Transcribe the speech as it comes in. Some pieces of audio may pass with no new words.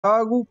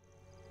Água,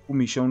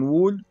 comichão no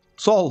olho.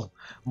 Pessoal,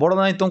 bora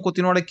lá então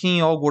continuar aqui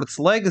em Hogwarts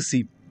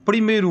Legacy.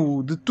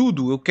 Primeiro de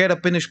tudo, eu quero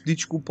apenas pedir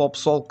desculpa ao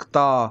pessoal que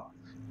está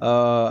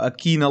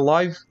aqui na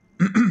live.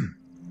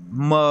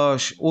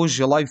 Mas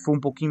hoje a live foi um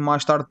pouquinho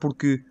mais tarde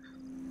porque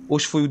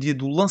hoje foi o dia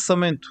do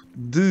lançamento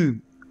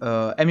de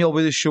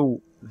MLB The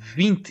Show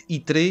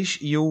 23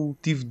 e eu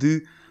tive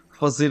de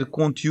fazer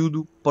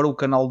conteúdo para o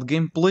canal de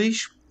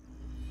gameplays.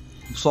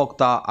 O pessoal que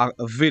está a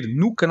ver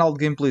no canal de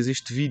gameplays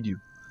este vídeo,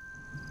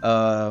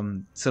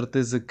 de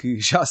certeza que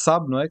já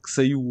sabe, não é? Que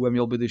saiu o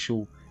MLB The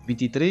Show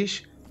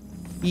 23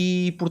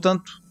 e,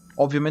 portanto,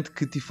 obviamente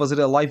que tive de fazer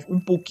a live um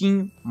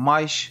pouquinho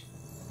mais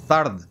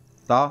tarde,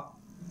 tá?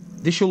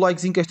 Deixa o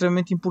likezinho que é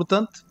extremamente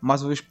importante.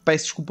 Mais uma vez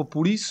peço desculpa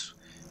por isso.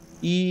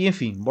 E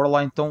enfim, bora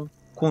lá então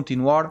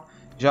continuar.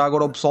 Já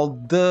agora o pessoal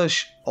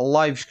das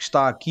lives que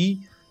está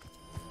aqui.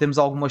 Temos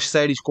algumas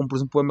séries, como por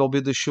exemplo o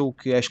MLB The Show,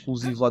 que é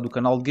exclusivo lá do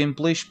canal de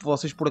gameplays. Se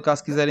vocês por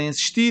acaso quiserem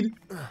assistir,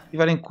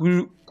 tiverem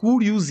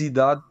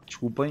curiosidade,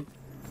 desculpem,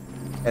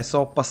 é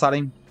só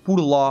passarem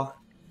por lá.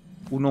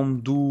 O nome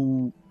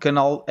do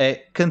canal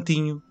é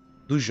Cantinho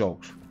dos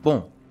Jogos.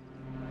 Bom,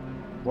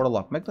 bora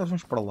lá. Como é que nós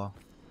vamos para lá?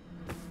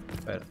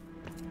 Espera.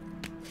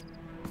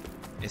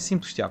 É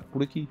simples, Tiago,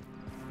 por aqui.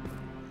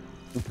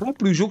 O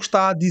próprio jogo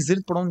está a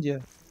dizer para onde é.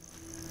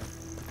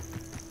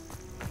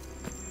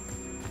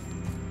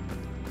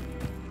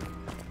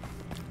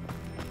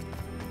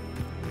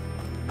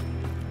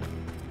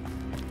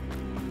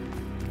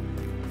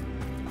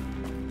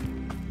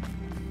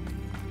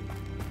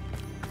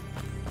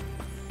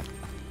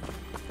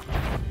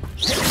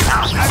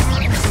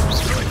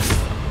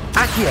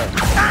 Aqui é.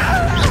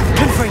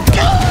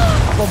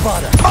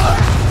 Bombada.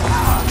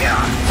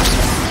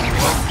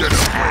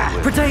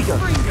 Protego.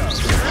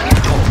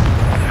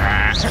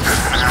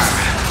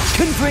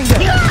 Confringo.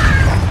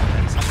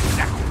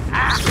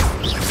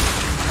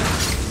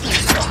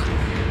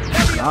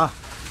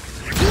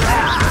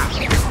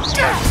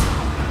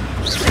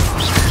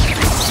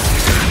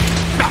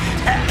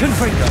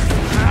 Confringo.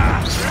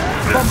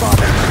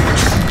 Bombada.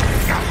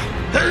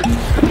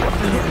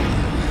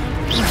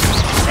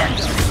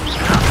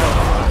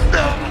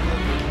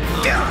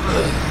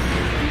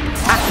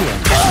 Aqui é.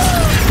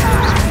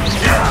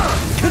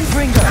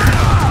 Confringo.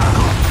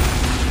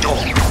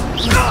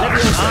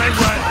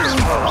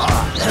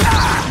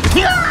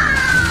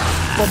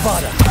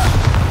 Bombada.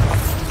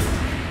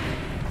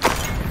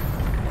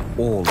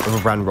 All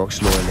of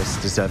Ranrock's loyalists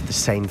deserve the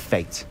same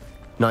fate.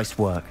 Nice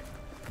work.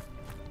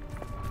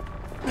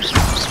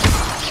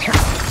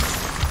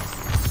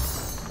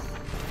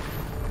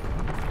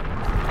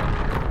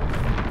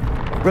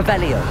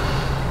 Revelio.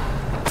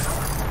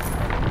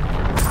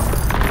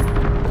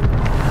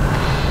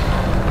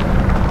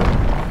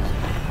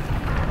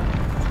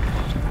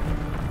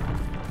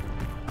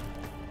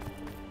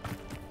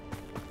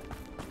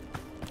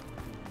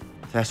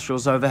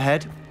 Thestrals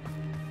overhead.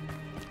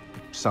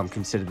 Some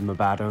consider them a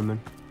bad omen.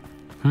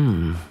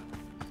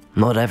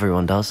 Not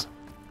everyone does.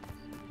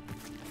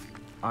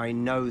 I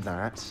know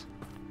that.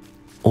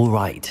 All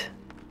right.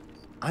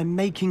 I'm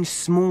making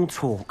small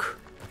talk.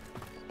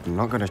 I'm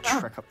not going to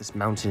trek up this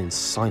mountain in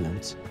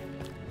silence.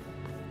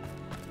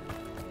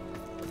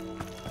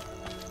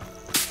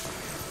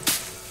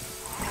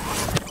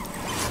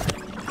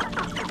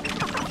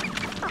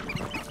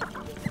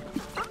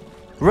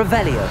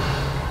 Revelio.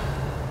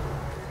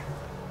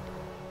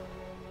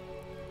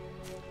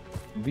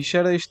 O bicho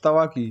era este que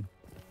estava aqui.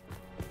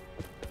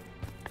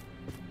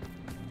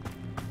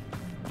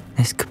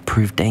 This could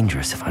prove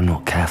dangerous if I'm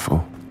not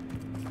careful.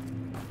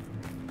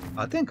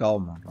 Tem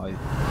calma.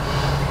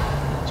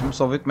 Deixa-me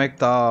só ver como é que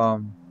está.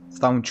 Se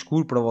está muito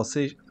escuro para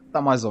vocês.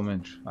 Está mais ou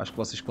menos. Acho que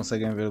vocês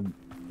conseguem ver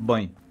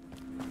bem.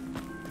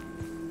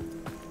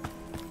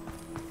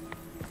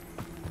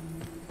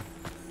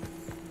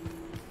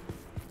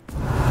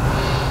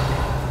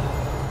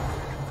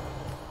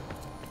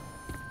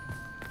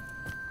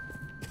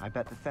 I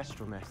bet the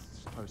Thestral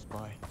nest's close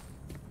by.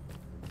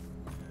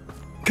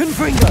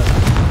 Confringo.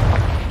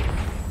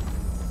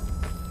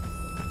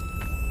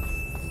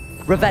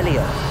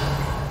 Revelio.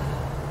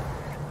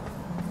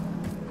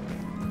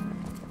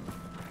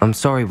 I'm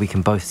sorry we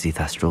can both see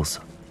Thestrals.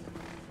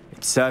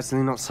 It's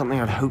certainly not something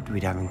I'd hoped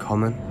we'd have in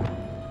common.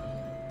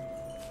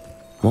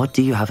 What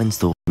do you have in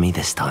store for me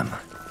this time?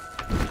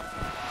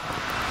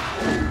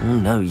 Oh,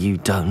 no, you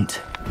don't.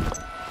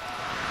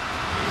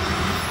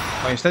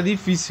 Bem, isto é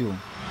difícil.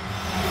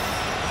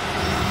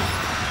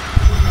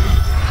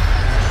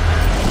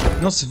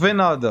 Não se vê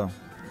nada.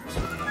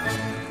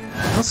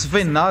 Não se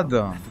vê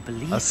nada.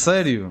 A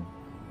sério.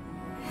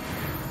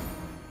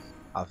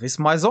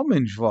 Vê-se mais ou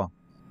menos, vá.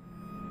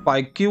 Pá,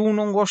 é que eu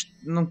não gosto.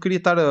 Não queria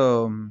estar a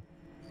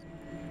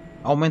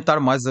aumentar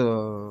mais a.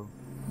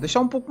 Deixar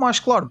um pouco mais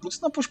claro, porque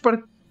senão depois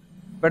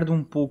perde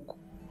um pouco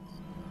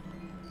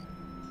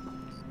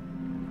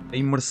a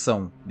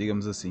imersão,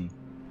 digamos assim.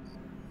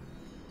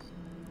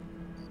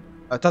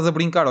 Estás a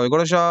brincar, ó,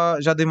 agora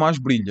já dei mais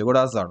brilho,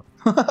 agora azar.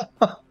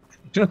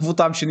 Já não vou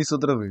estar a mexer nisso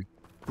outra vez.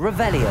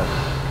 Revelio.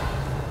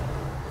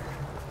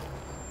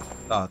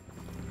 Tá.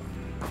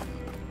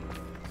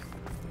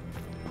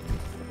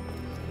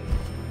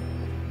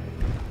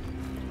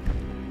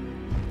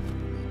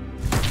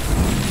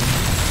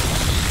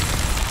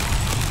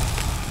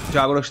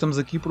 Já agora que estamos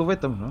aqui,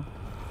 aproveitamos, não é?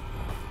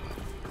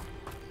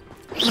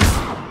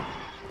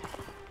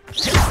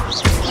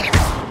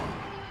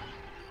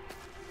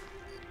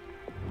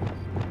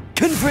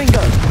 Confringo!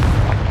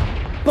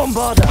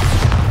 Bombarda!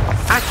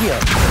 Accio!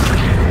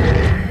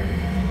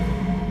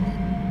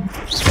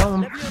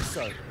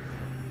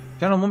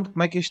 Já não me lembro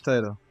como é que isto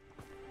era.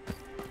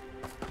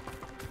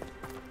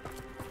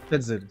 Quer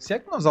dizer, se é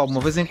que nós alguma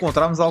vez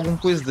encontramos alguma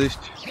coisa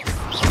destes.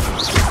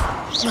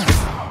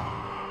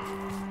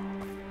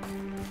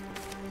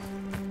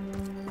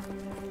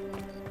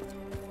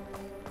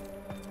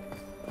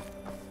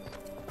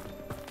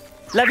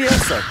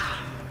 Levioso!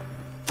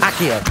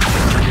 Accio!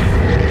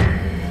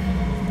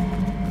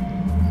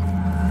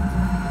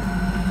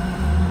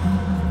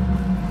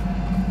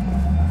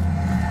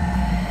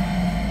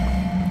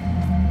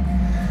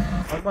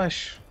 Vai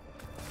baixo.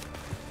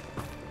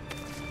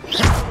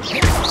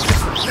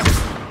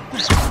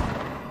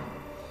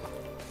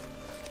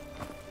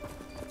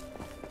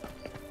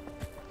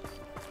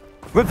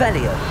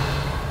 Revelio!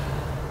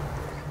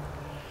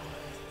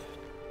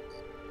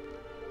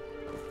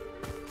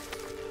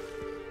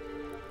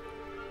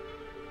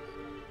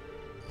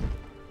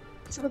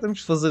 O que será que temos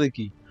de fazer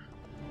aqui?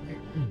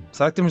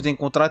 Será que temos de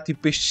encontrar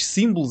tipo estes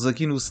símbolos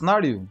aqui no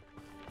cenário?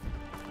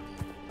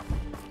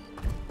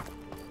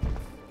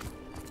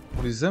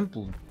 Por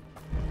exemplo?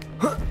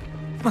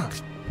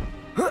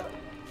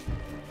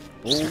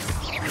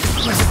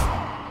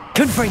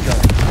 Confringo!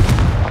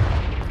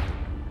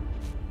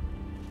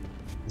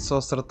 É só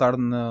acertar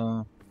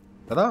na...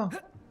 Será?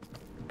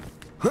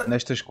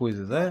 Nestas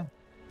coisas, é?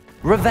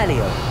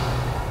 Revelio!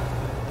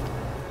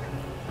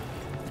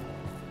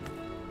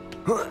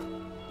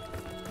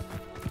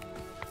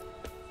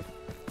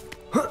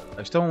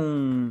 Isto é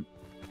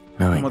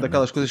uma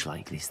daquelas coisas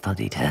Likely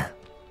studied here.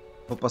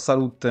 para passar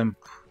o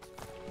tempo.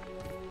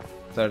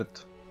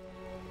 Certo?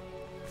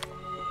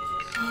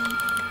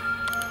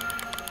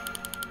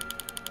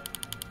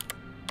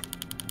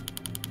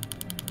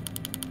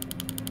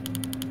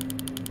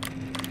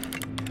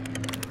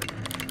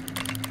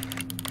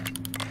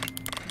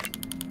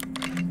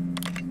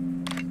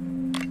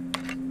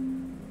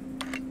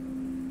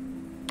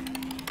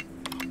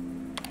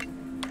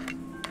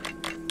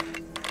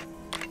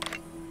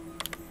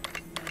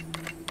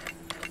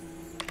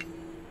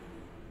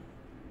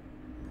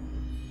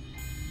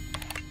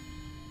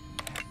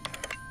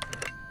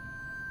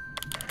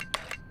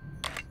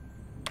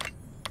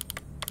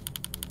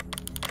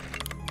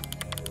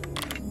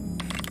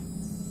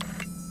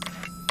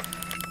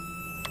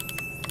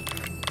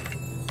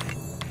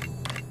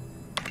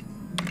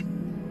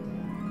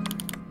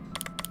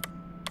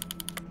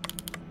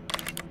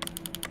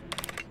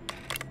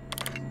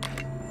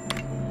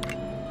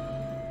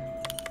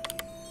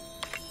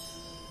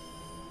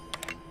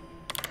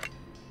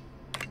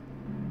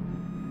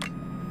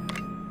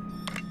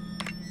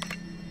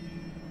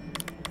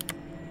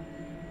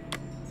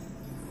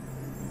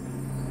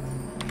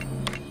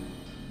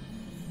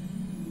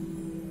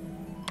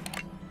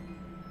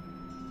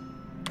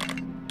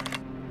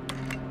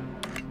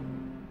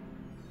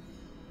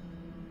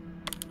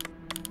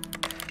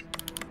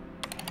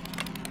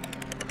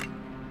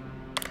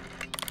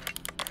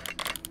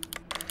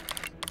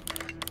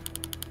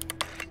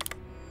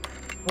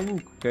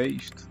 Maluco, o que é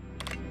isto?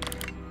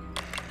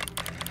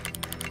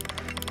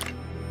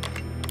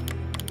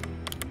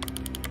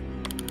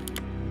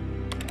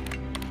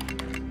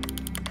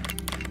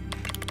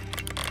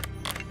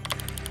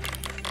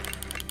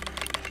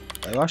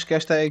 Eu acho que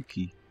esta é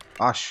aqui.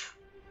 Acho.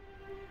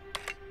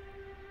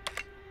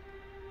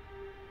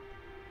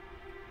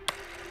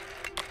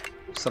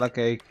 Ou será que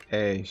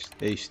é este?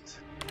 É este?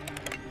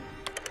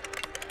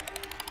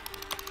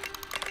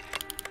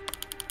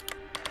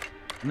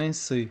 Nem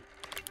sei.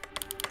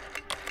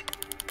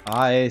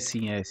 Ah, é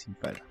sim,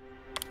 pera.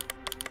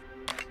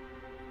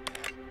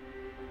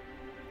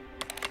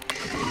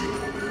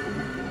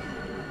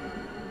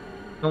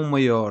 É um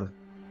maior.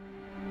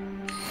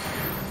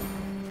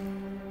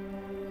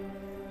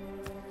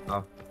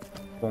 Ah,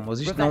 bom, mas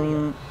isto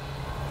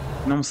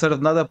não me serve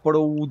de nada para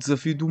o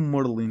desafio do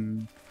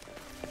Merlin.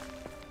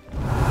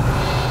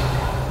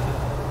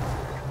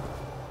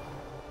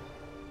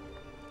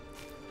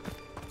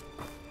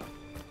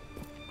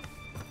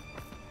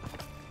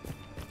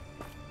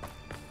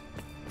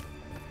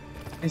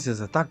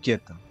 Princesa, está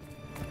quieta.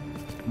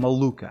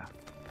 Maluca.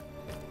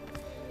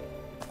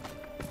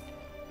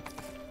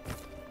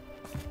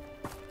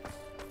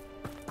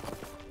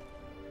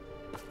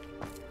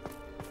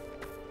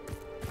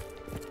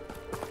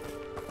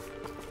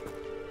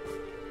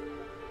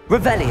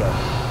 Revelio!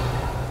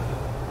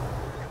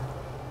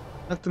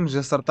 Será que temos de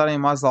acertar em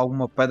mais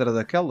alguma pedra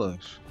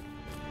daquelas?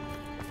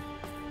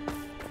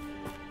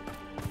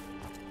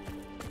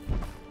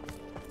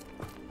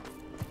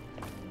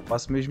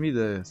 Faço a mesma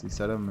ideia,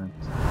 sinceramente.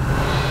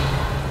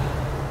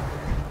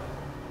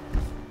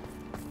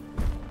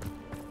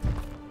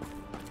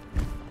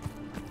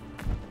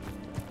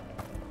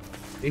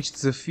 Este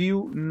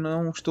desafio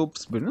não estou a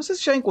perceber. Não sei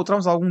se já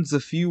encontramos algum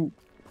desafio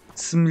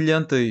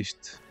semelhante a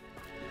este.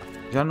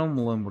 Já não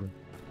me lembro.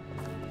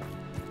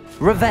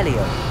 Revelio.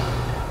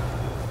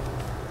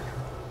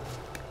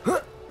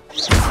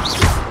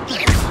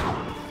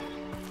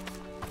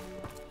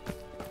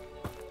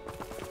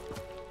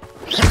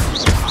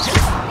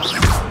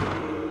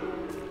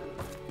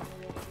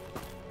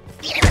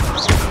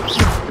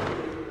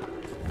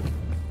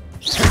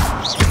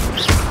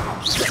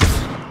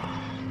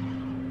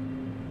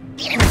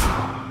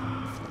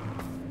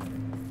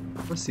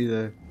 Faço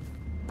ideia.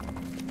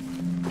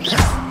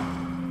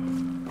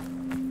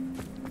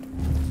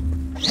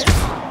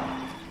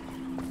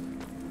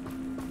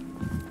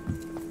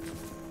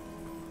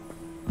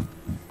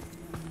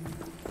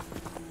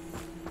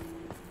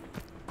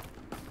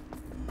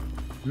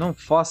 Não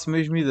faço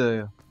mesmo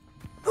ideia.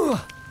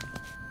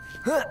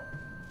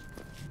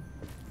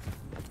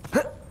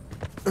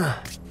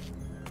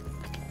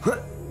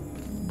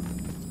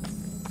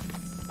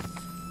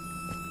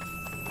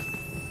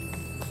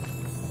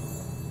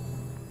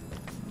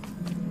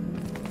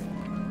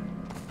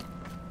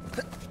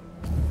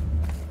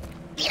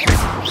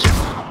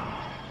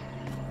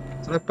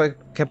 Será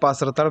que é para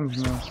acertarmos?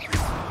 Não.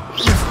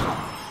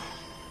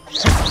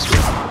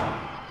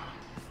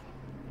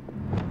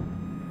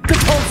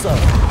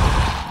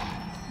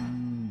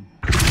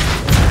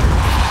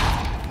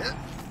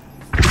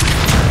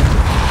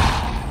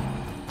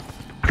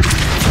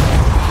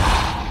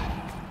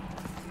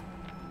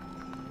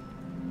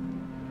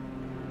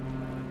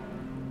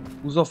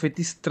 Usa o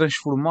feitiço de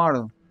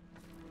transformar.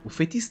 O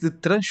feitiço de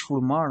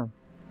transformar.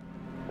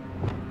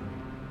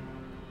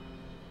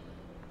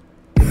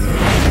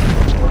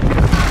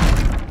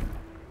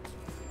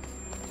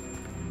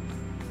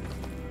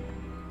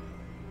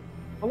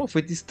 Qual é o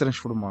feitiço de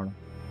transformar?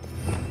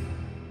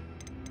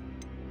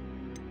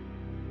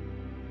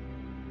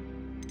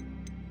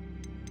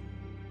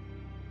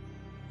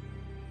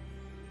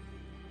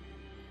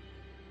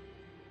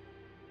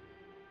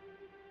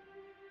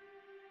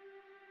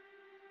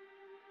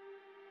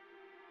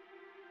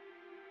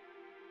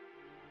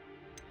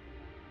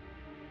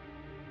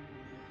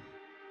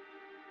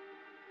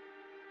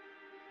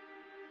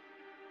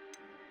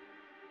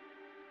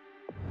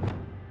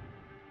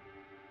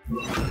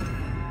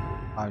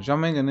 Ah, já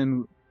me enganei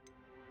no...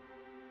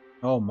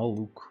 Oh,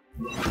 maluco.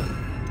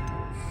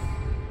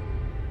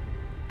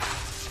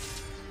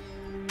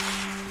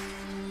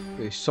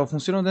 Isto só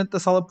funciona dentro da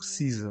sala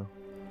precisa.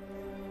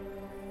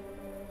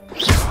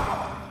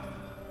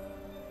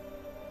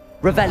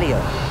 Revelio.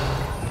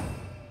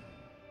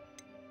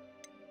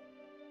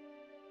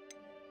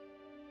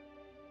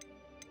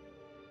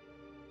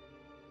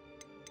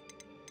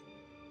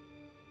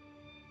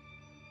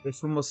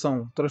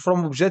 Transformação.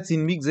 Transforma objetos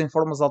inimigos em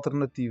formas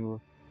alternativas.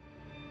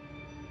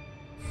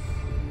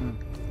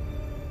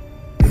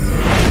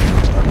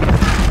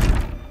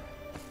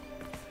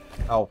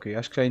 Ah, ok.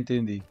 Acho que já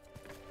entendi.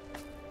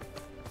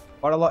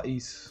 Para lá.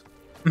 Isso.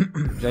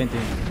 Já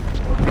entendi.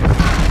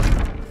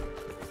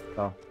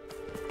 Tá.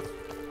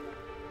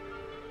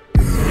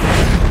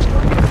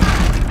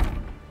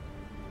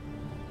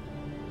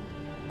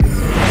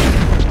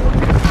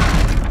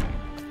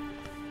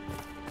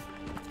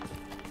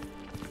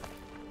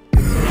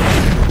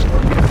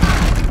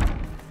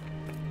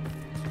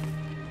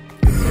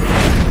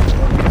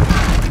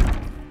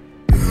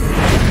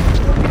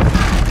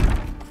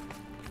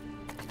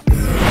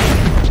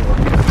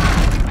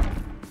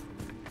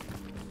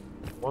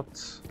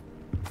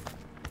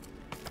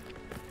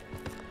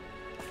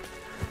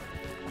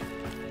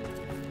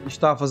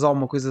 Isto está a fazer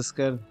alguma coisa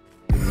sequer.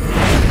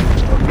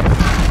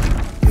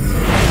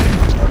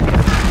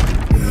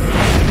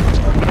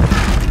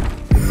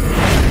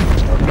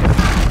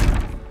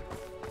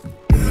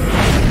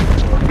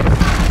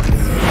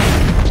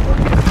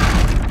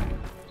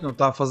 Não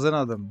está a fazer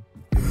nada.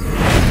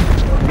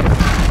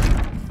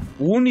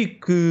 O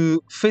único que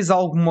fez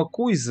alguma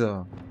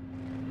coisa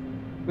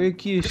foi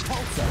aqui este.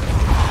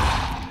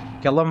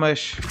 Que ela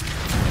mexe.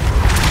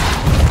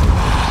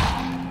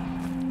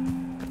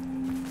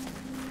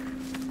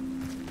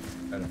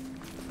 Espera.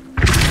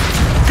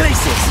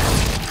 Crisis.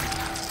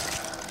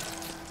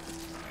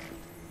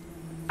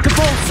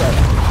 Capulso.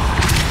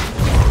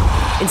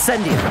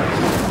 Incendio.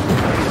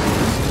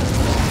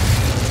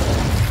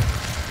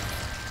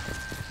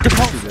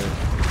 Depulso.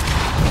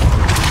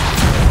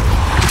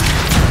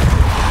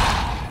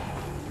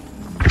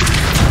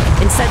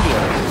 Incendio.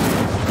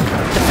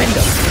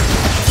 Defendo.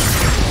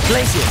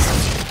 Glacius.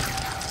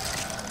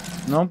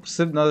 Não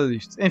percebo nada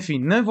disto. Enfim,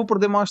 nem vou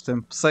perder mais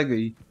tempo. Segue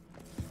aí.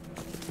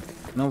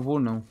 Não vou,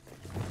 não.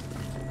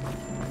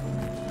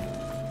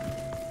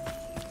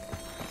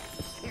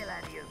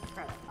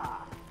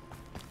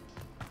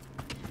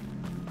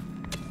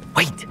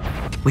 Wait,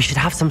 we should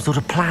have some sort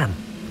of plan.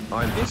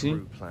 I'm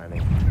Sim. through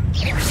planning.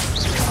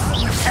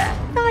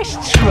 Nice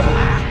try.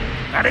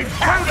 An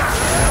intruder!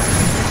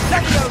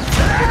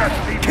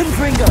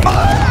 Confringo.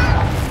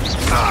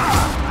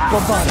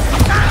 Bombardo.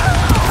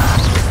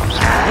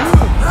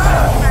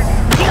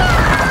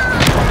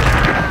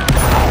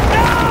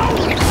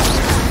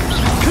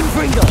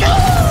 Confringo.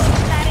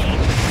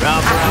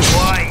 Rather a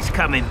wise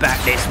coming back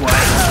this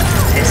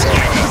way.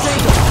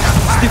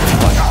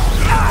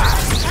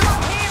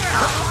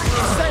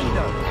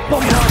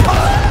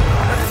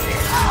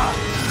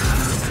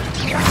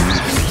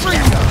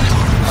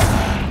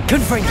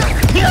 Confringo.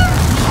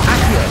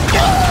 Accio.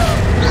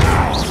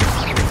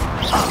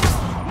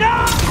 No!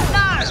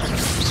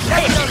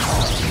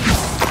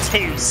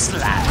 Too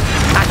slow.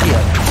 Accio.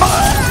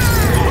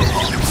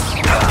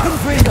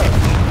 Confringo.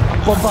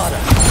 Bombarda.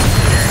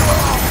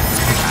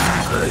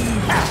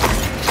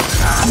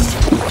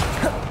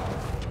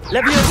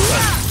 Levioso.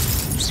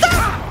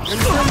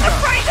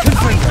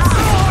 Confringo.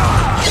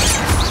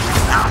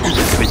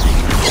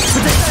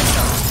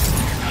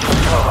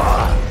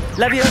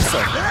 Levioso.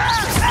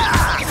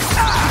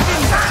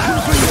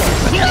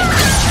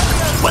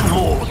 One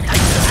more.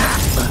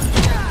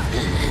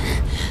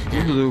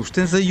 Meu Deus,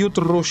 tens aí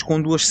outro roxo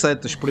com duas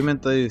setas,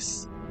 experimenta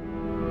esse.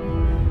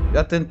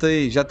 Já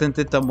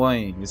tentei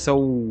também. Esse é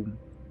o...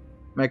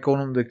 Como é que é o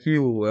nome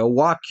daquilo? É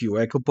o Accio,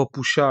 é aquilo para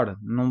puxar,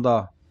 não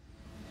dá.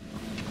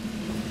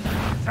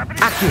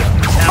 Accio.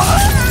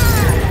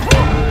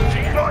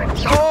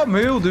 Oh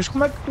meu Deus,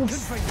 como é que tu...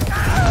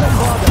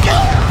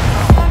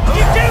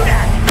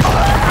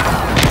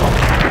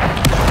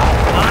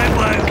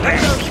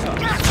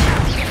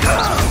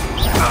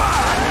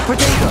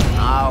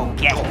 I'll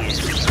get you.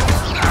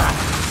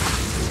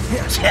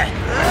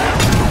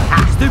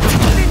 Stupid.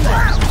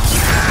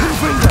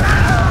 Confringo.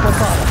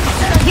 Bombarda.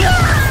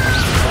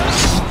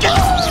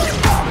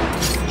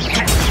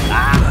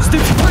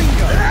 Stupid.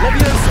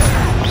 Levioso.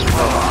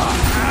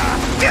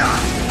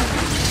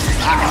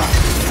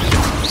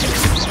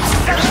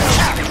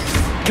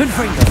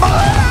 Confringo.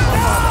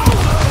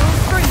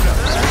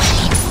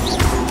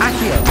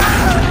 Accio.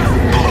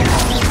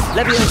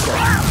 Levioso.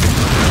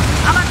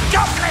 I'm a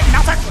goblin,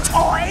 not a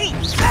toy!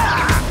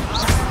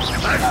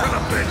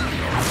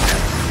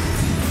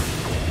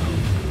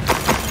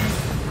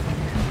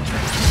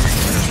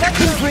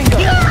 Confringo.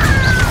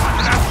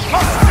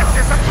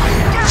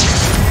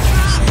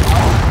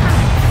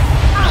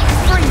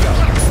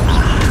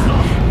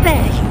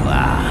 There you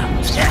are.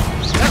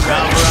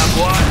 Cover up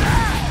one.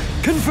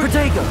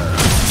 Confringo.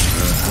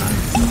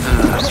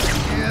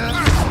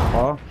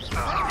 Ó.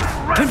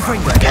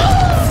 Confringo.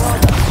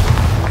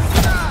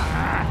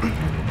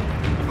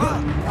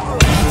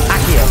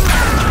 Accio.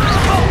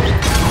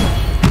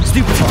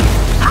 Stupid.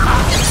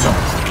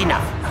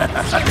 Enough.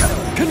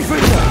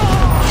 Confringo.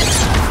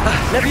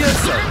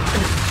 Levioso.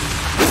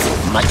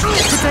 Much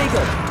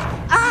Potato.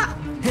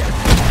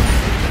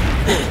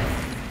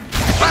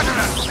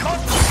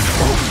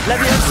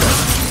 Levioso.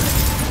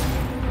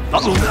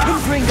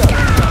 Confringo.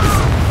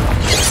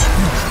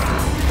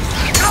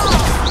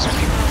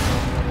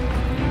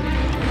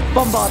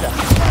 Bombarda.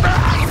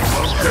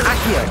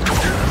 Accio.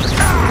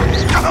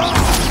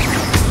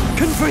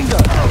 Confringo.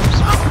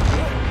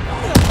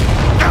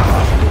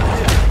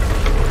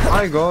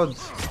 My God.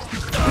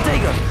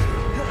 Potato.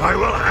 I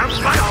will have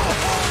my own.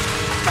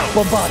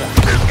 Bombarda.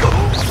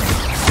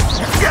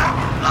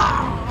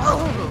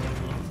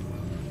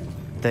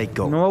 They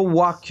go. Não é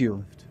o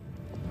Accio.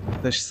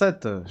 Das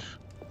setas.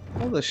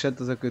 Qual das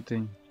setas é que eu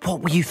tenho?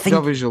 What were you Já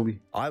thinking? vejo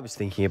ali. I was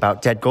thinking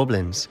about dead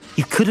goblins,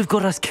 You could have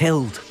got us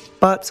killed.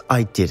 but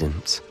I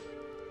didn't.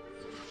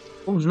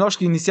 Fomos nós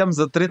que iniciámos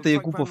a treta e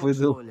a culpa foi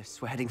dele.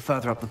 We're heading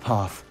further up the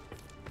path.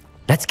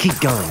 Let's keep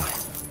going.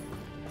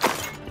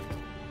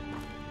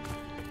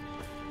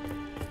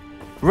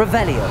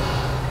 Revelio.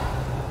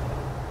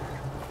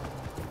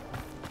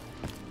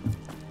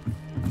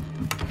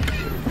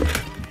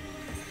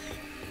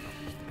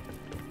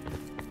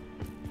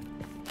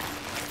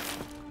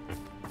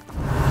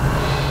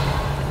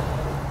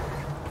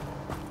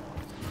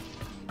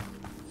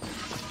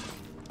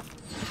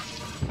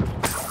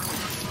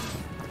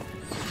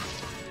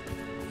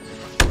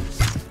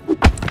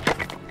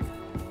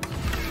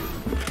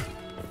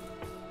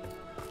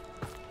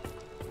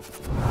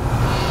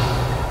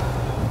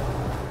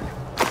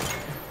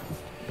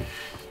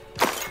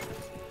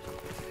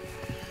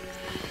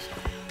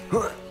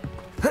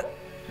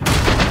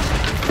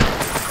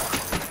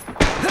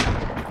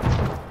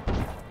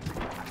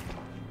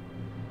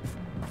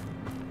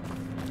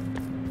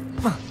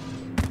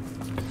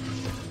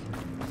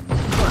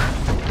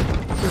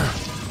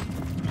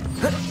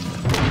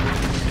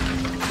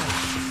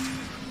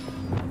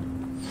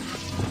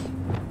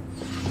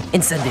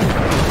 Incendio.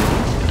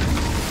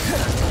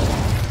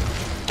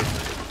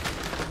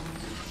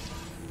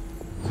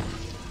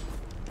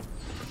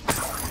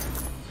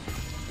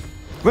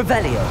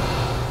 Revelio.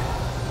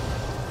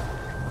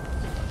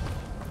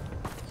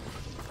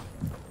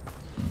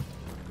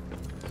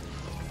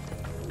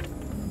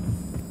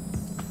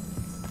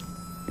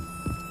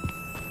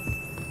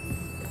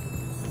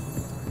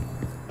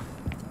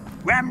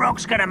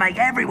 Ramrock's gonna make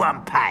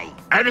everyone pay.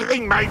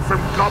 Anything made from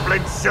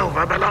goblin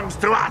silver belongs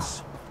to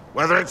us.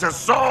 Whether it's a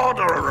sword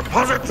or a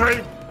repository,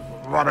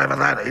 whatever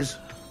that is.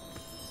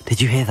 Did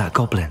you hear that,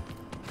 Goblin?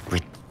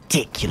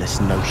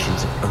 Ridiculous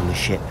notions of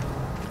ownership.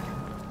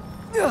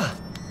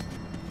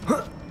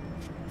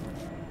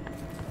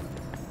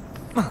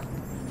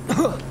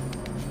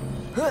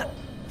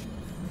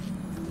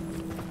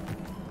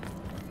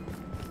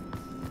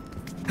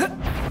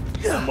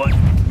 Somewhat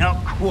not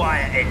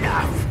quiet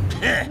enough.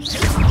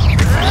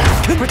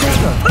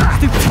 Potato.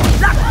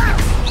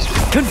 Stupid.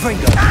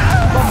 Confringo.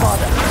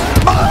 Bombarda.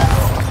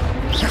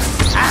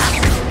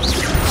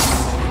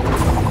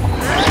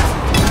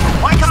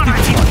 Why can't I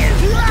hit you?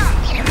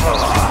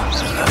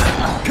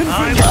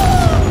 Confringo.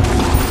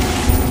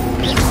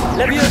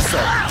 Levioso.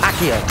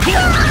 Accio.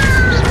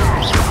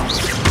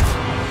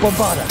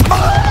 Bombarda.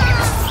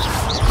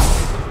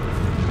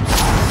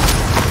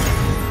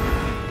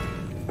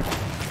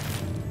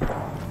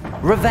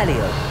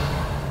 Revelio.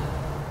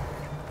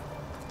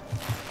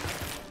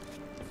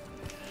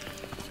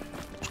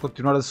 Vamos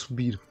continuar a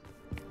subir.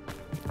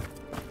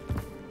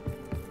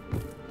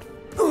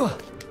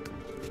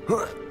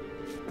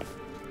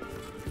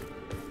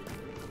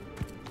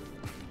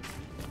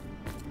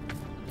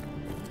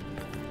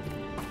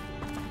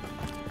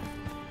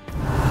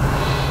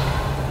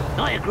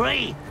 I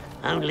agree.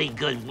 Only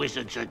good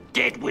wizards are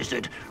dead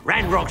wizard.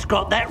 Ranrock's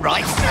got that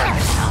right.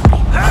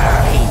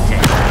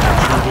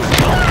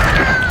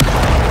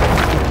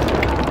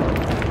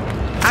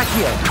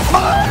 Accio.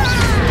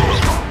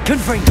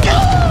 Confringo.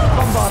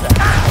 Bombarda.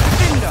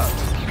 Sendo!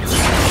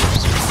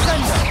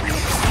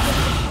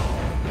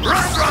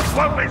 Ranrock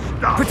won't be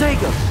stopped!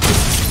 Protego.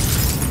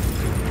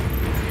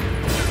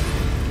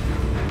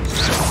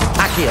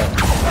 Accio.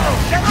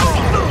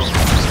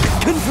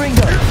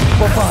 Confringo.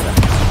 Bombarda.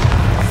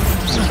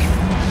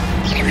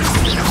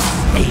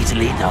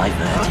 Easily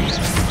diverted.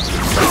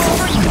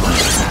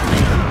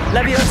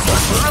 Levioso.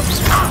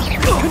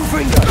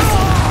 Confringo.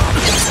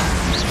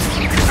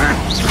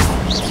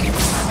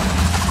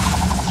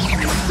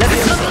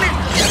 Levioso.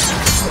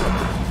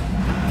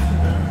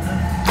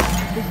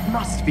 This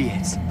must be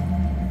it.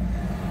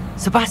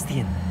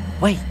 Sebastian,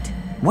 wait.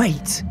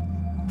 Wait.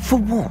 For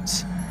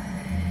what?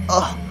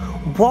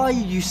 Why are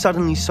you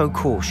suddenly so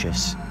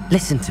cautious?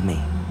 Listen to me.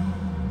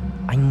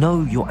 I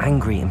know you're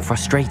angry and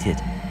frustrated,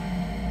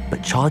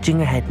 but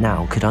charging ahead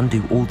now could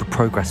undo all the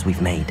progress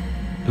we've made.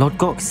 Lord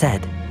Gok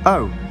said...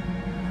 Oh,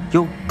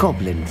 your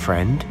goblin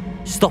friend?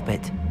 Stop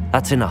it.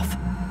 That's enough.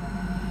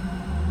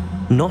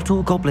 Not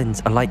all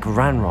goblins are like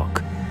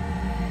Ranrock.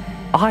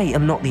 I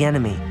am not the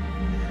enemy.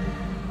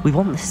 We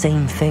want the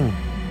same thing.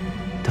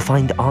 To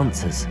find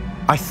answers.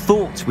 I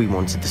thought we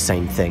wanted the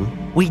same thing.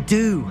 We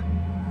do.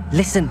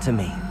 Listen to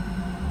me.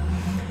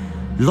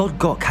 Lord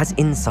Gok has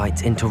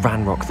insights into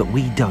Ranrock that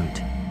we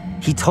don't.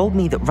 He told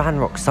me that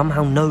Ranrock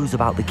somehow knows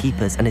about the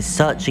Keepers and is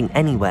searching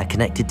anywhere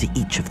connected to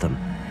each of them.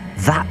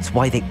 That's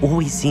why they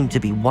always seem to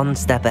be one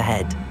step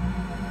ahead.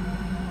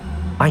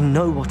 I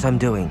know what I'm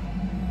doing.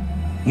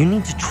 You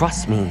need to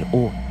trust me,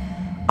 or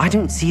I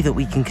don't see that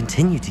we can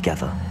continue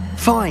together.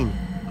 Fine.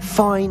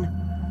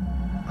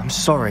 I'm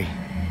sorry.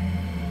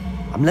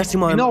 I'm letting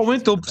my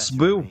Finalmente ele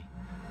percebeu.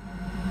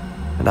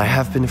 And I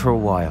have been for a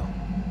while.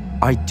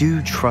 I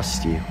do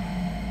trust you.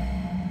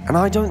 And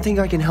I don't think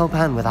I can help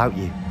Anne without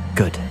you.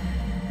 Good.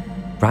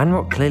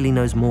 Ranrock clearly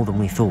knows more than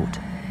we thought.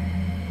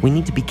 We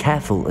need to be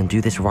careful and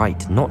do this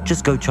right, not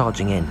just go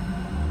charging in.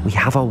 We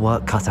have our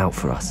work cut out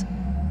for us.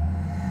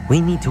 We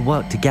need to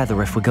work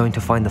together if we're going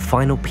to find the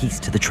final piece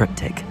to the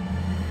triptych.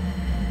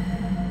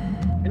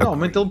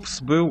 Finalmente ele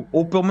percebeu.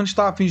 Ou pelo menos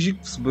está a fingir que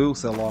percebeu,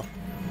 sei lá.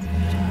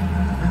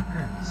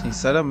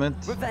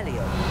 Sinceramente.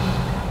 Revelio.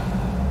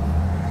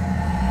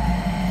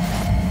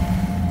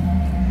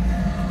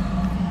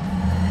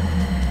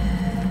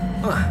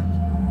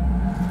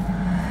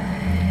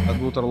 Está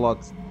do outro lado.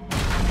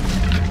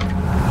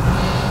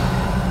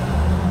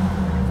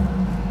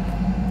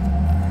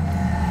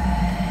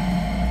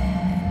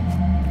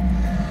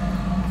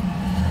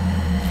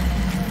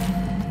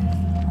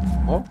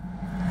 Oh.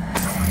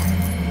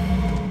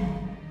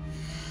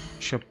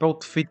 Chapéu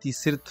de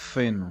feiticeiro de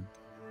feno.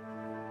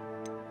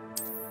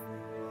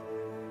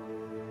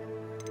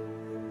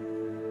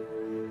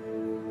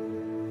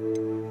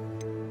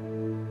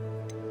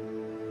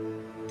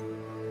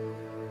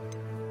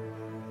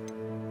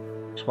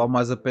 Vale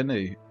mais a pena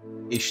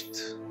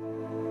este.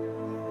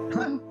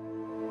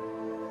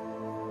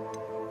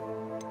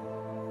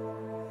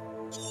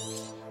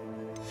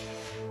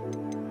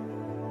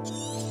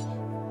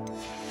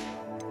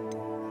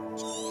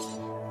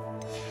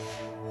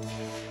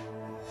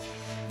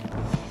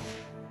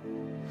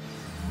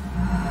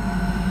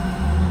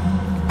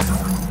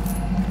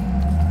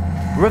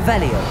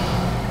 Revelio.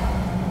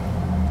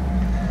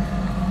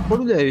 Que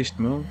barulho é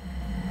este, meu?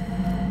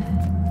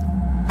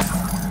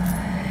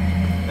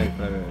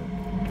 Peraí.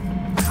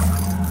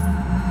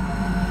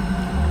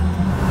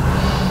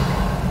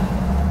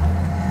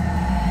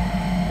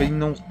 Bem,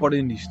 não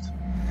reparei nisto.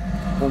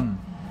 Como?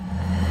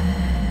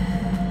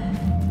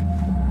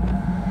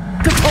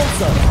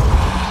 Compulso.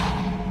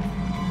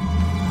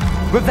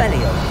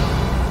 Revelio.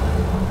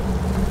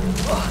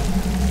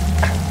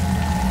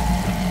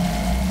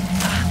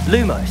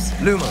 Lumos.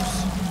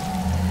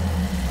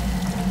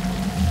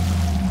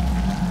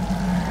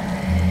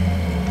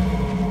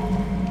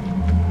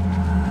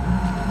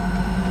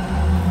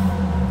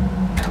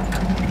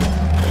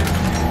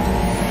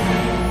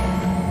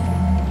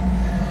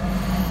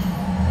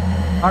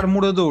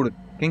 Armorador.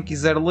 Quem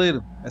quiser ler,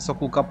 é só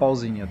colocar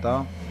pausinha,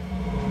 tá?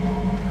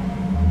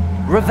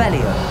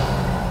 Revelio.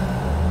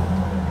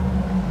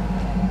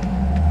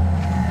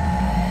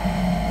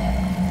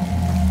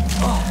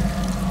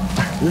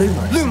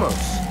 Lumos. Lumos!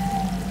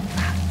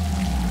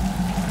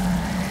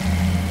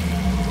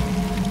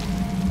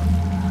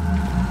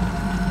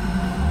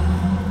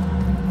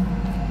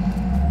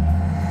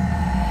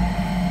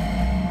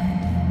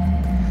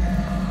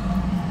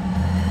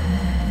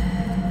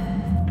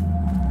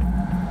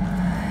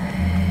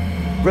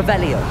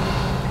 Revelio.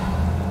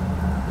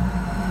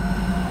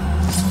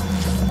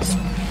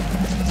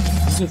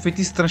 O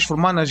feitiço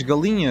transformar nas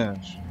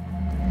galinhas.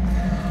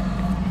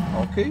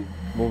 Ok,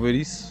 vou ver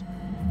isso.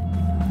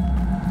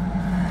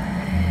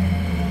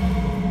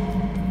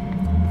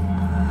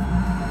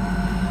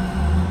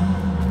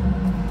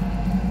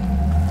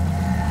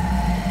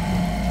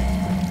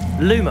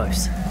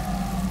 Lumos.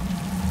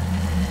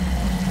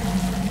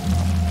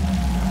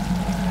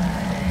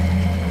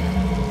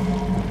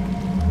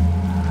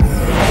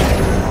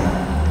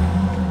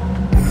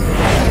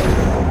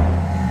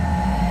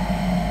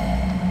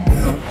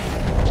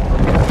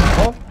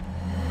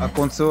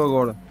 Aconteceu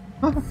agora.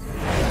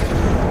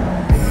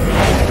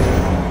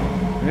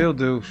 Meu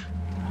Deus.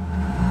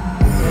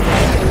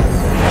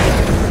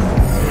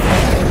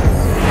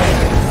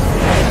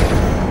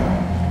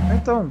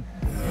 Então.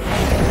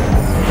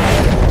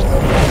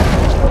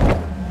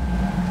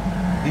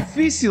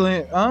 Difícil,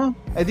 hein? Hã?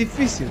 É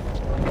difícil.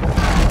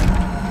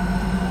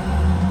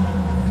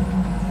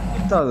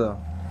 Coitada.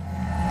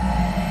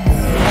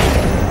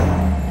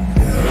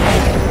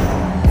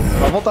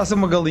 Volta a ser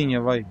uma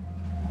galinha, vai.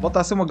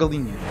 Volta a ser uma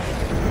galinha.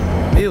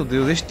 Meu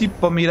Deus, este tipo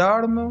para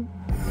mirar, meu.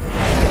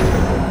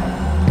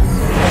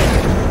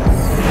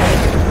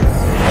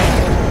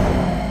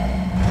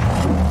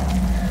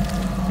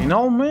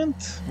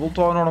 Finalmente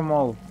voltou ao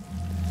normal.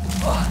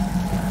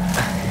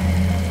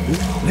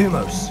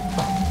 Lumos!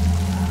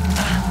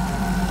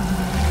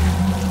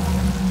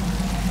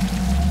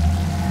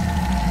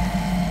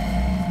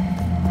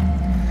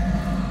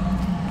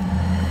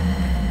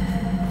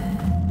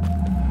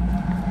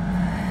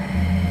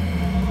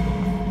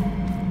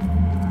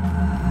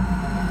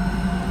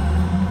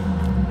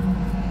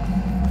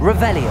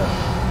 Revelio.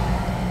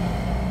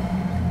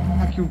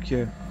 Aqui o que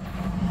é?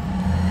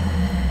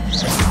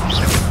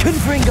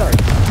 Confringo.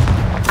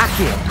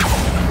 Accio.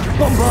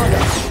 Bombarda.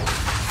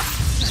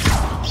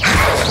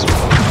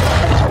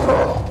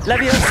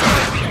 Leviosa.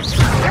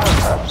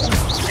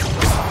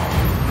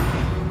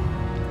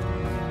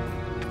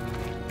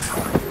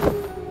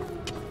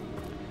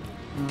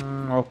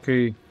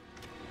 Ok.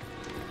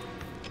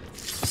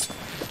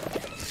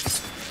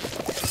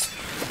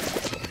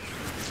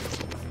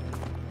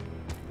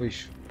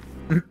 Pois.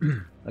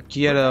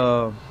 Aqui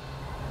era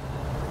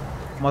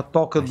uma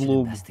toca de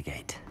lobo.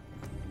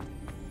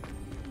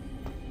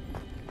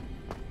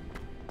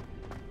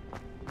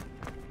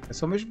 É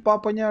só mesmo para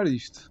apanhar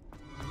isto.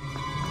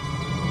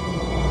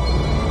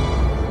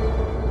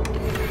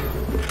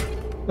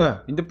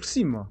 Ah, ainda por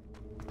cima.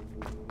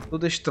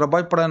 Todo este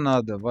trabalho para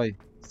nada, vai,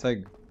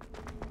 segue.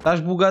 Estás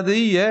bugado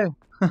aí, é?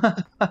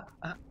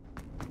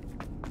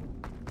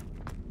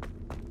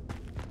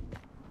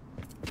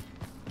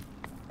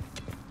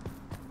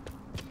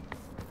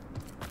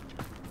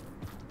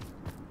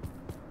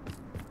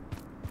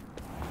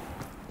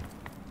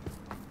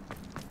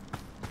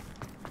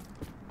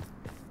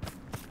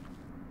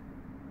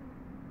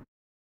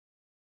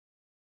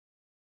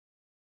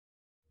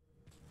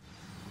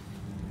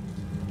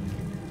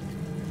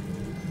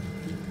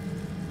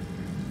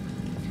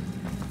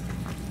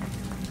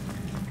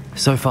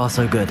 So far,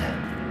 so good.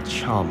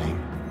 Charming.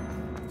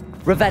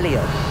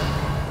 Revelio.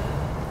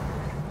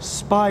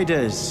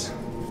 Spiders!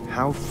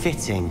 How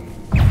fitting.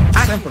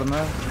 Sempre, não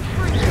é?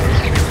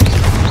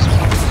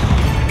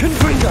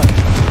 Confringo.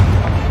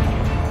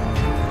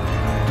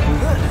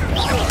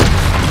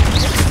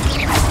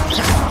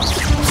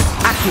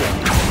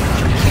 Accio.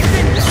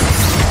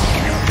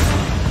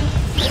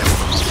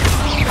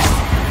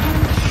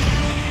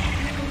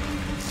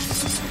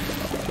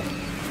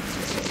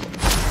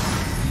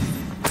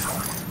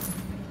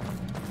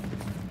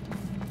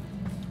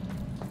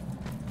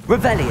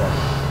 Revelio.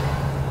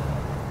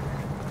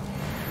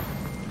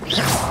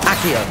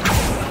 Accio.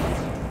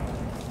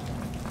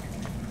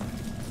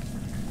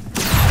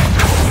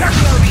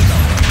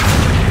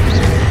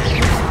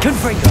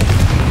 Confringo.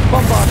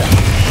 Bombarda.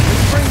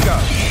 Confringo!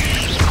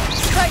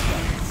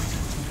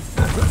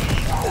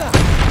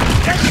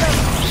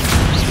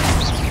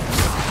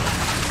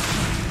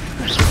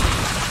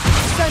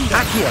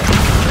 Accio.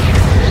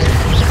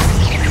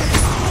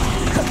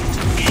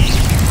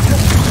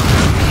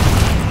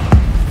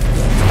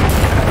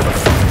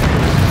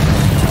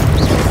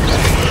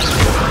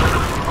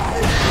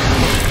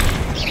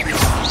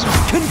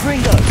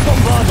 Confringo.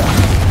 Bombarda.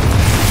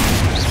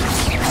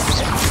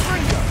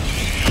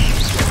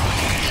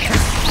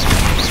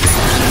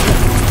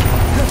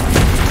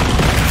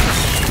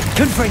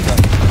 Confringo.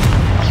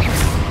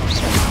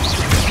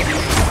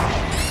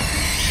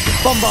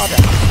 Bombarda.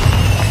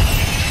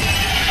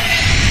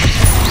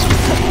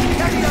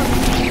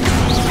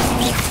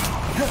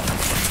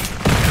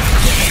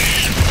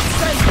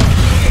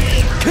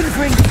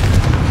 Confringo.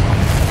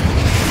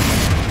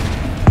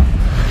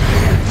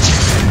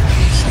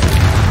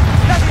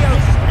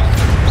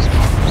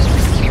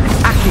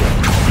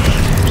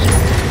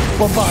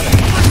 Bombarda.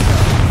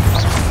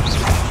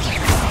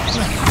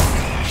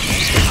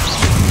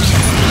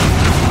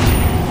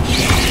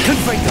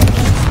 Confringo.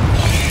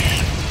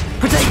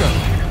 Protego.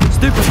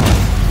 Stupefy.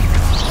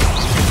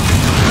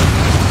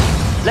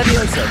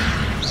 Levioso.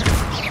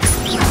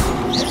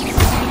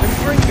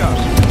 Confringo.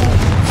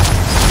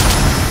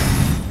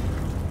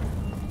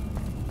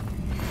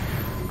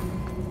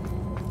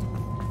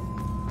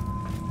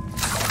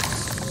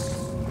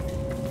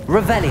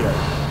 Revelio.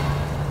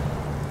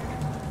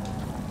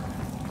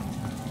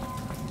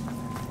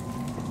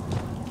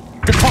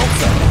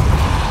 Depulso.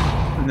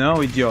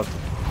 Não, idiota.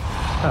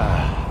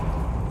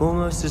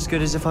 Almost as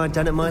good as if I'd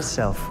done it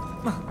myself.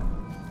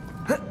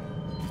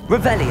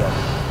 Revelio.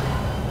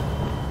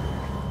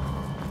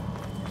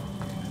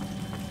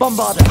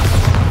 Bombarda.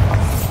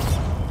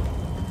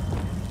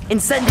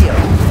 Incendio.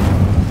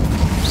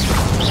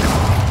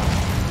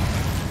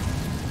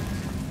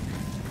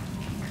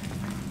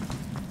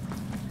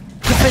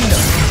 Defendo.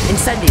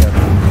 Incendio.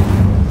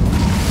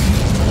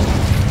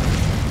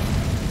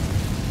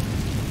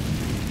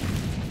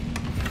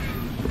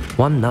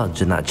 One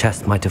nudge and that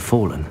chest might have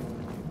fallen.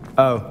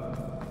 Oh,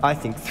 I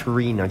think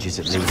 3 nudges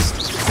at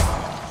least.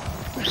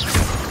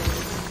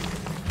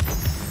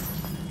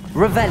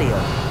 Revelio.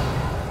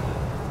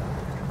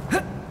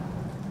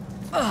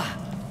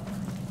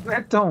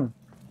 Então.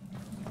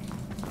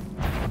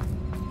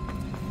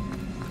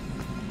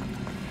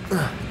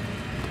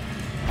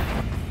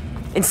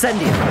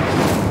 Incendio.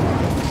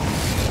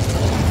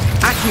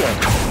 Accio.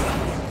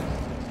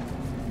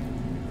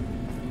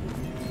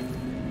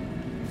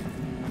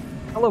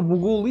 Ela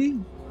bugou ali.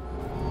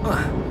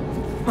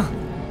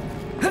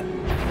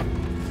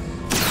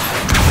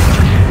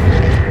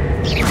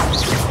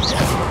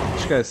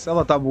 Esquece,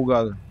 ela está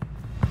bugada.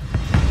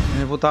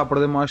 Eu vou estar a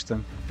perder mais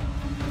tempo.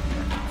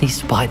 These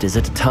spiders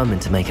are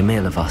determined to make a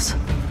meal of us.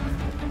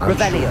 I'm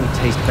sure it would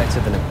taste better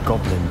than a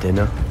goblin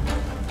dinner.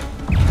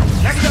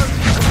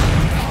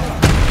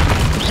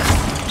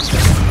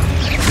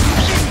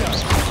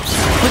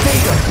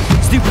 Potato.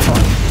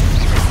 Stupefy.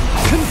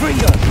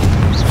 Confringo.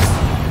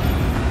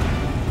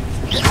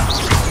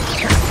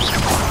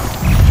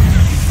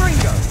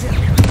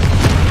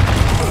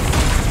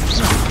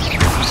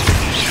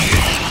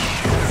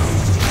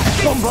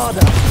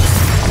 Bombarda.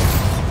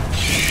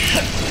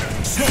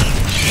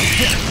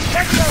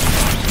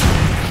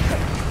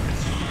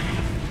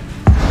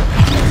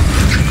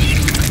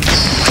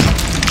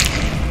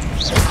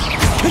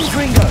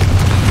 Confringo.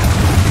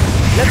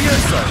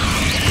 Levioso.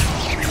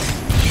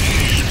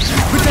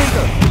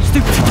 Potato.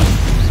 Stupefy.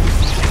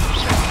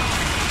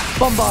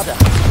 Bombarda.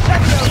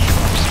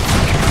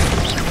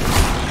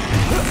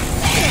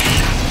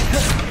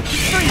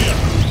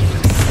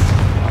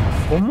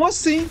 Como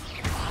assim?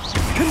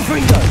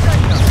 Confringo.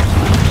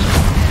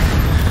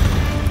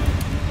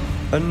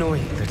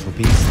 Annoying little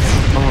beasts,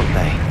 aren't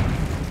they?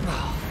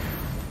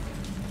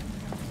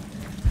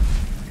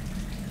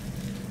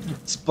 O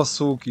que se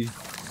passou aqui?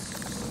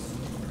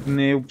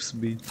 Nem eu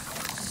percebi.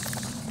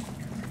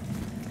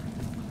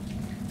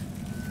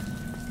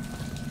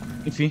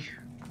 Enfim.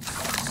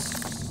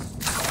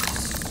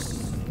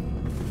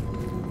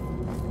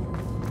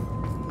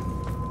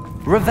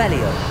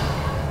 Revelio.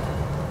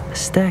 A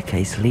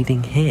staircase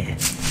leading here.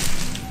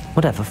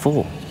 Whatever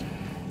for?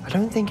 I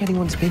don't think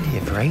anyone's been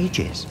here for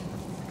ages.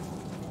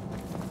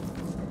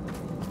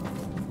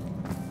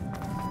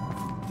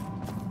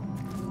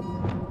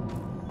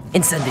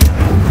 Incendio.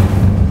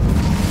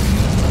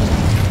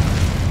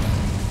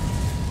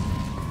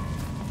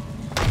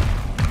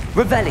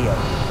 Revelio.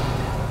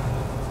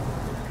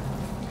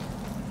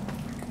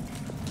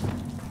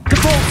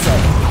 Depulso.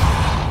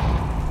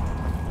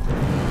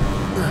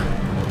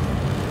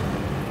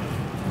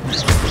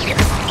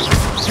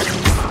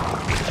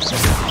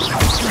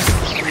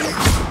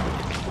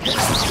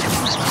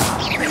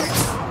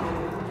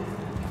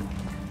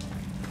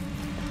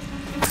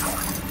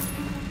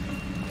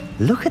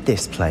 Look at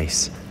this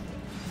place.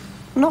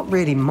 Not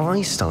really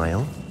my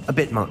style. A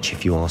bit much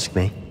if you ask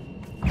me.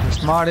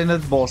 Isto é uma arena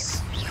de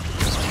boss.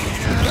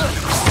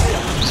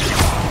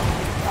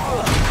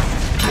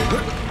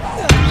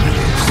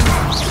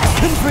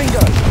 Confringo.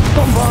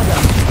 Bombarda.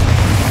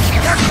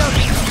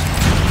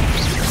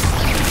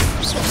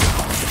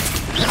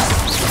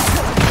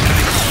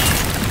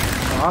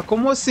 Ah,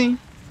 como assim?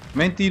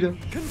 Mentira.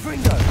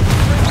 Confringo.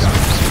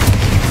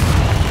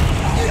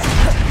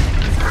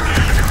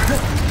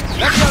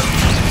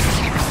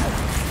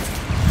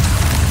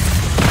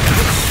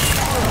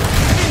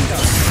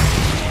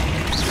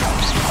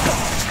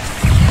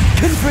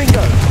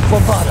 Confringo.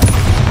 Bombarda.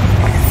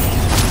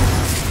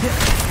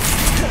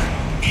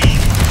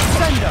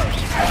 Sendo.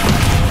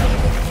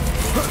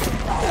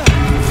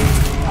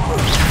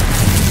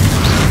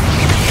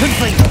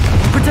 Confringo.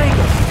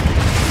 Protego.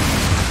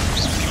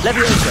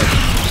 Levioso.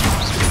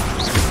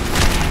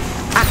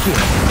 Accio.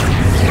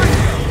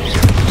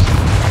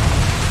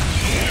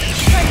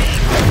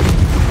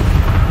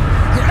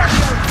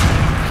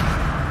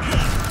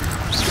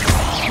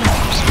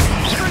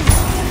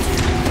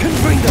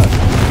 Confringo.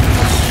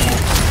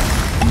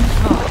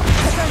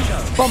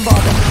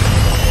 Bombarda.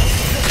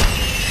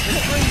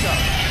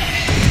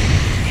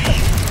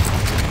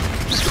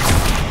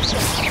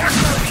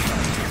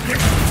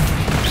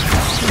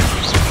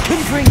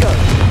 Confringo.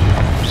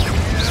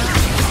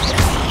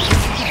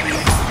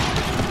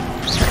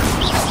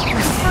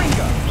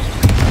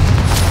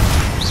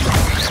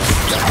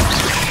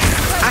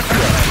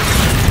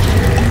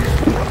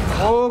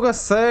 Fogo,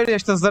 sério,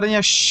 estas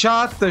aranhas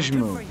chatas,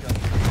 meu.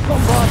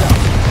 Bombarda.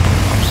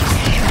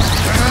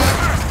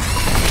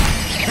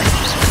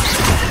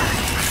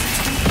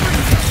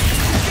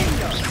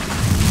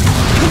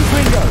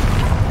 Confringo.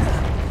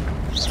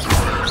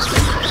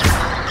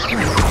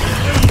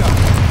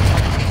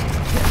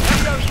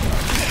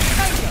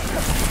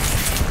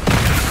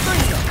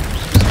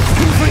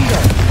 Confringo.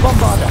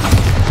 Bombarda.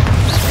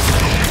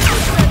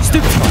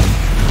 Stupefy.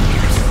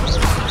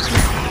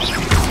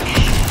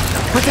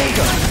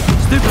 Potato.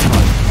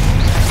 Stupefy.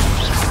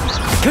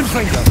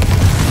 Confringo.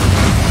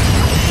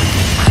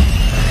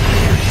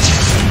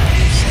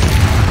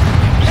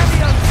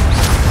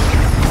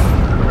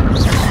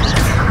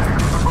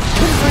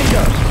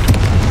 Confringo.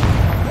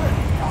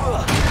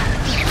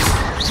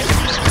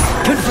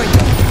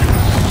 Confringo.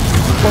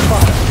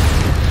 Bombarda.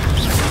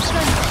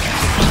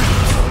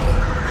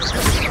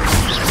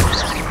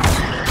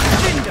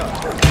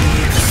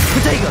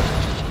 Potato.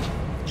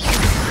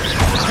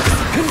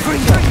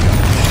 Confringo.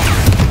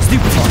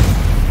 Stupefy.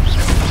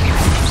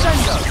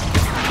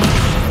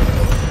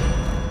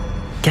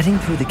 Getting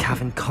through the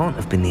cavern can't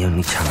have been the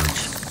only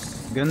challenge.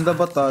 Grande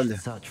batalha.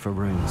 Search for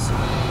runes.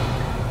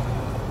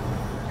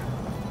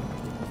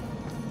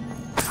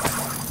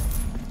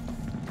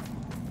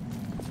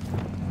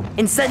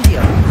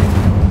 Incendio!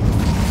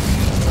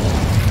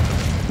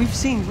 We've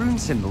seen rune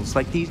symbols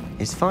like these.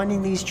 Is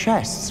finding these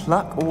chests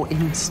luck or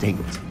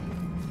instinct?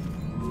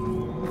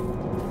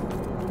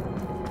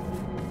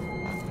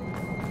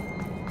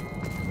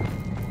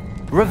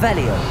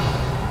 Revelio.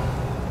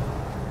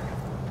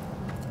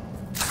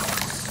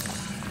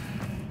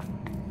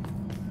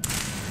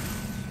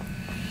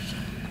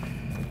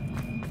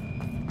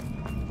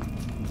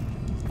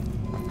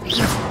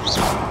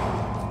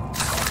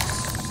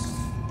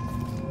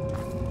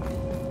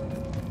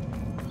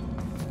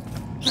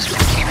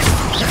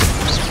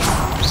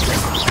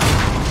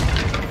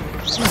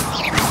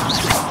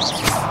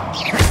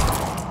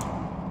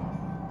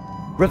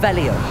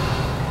 Revelio.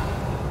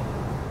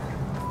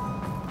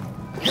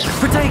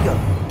 Protego.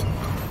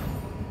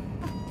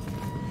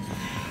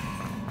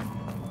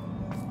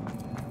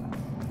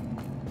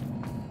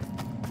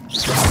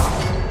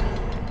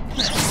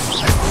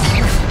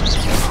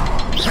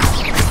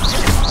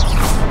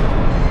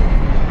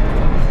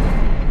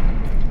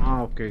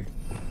 Ah, ok.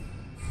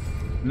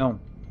 Não.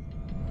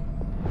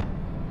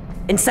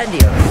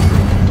 Incendio.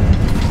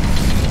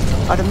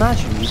 I'd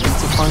imagine you need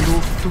to find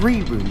all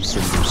 3 rune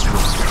symbols.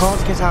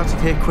 Can't get out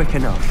of here quick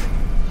enough.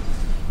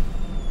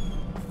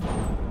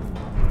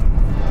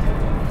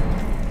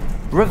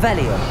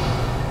 Revelio.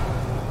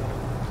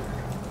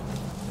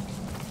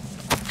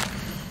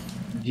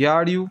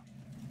 Diário.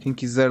 Quem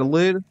quiser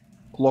ler,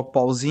 coloque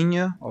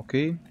pausinha,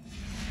 ok?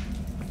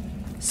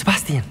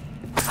 Sebastian,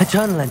 a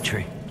journal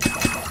entry.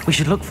 We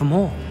should look for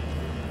more.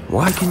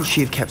 Why couldn't she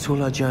have kept all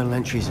her journal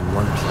entries in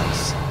one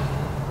place?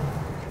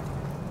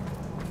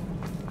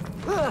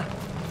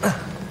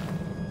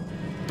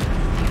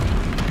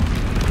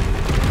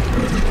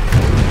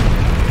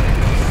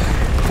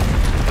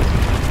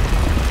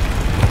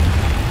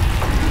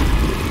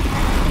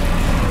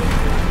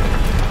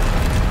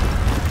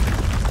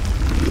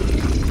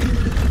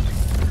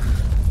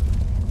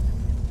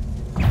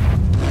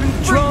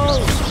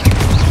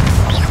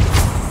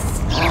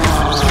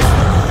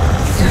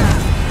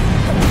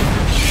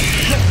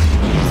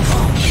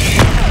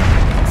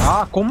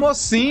 Como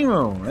assim,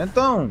 meu?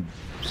 Então...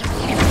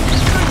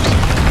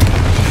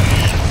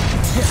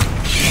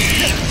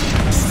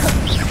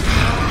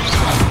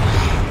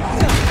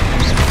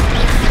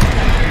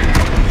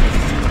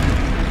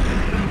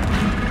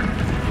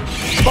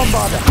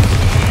 Bombarda.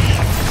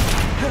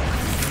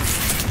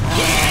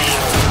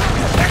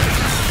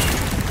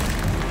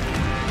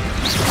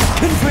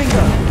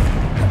 Confringo.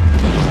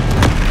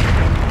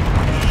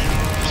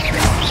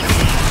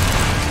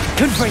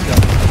 Confringo.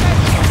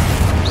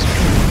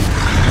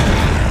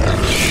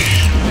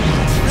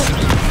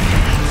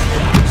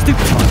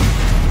 Stupefy.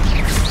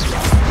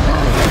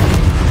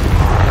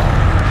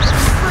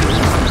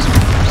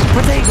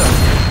 Protego.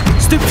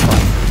 Stupefy.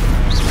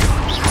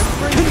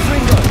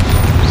 Confringo.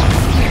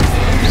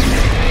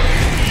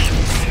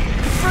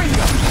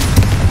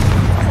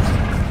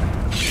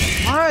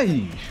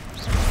 Ai!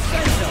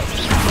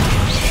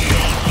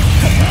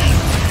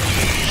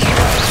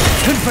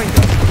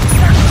 Confringo.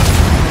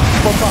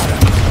 Bombarda.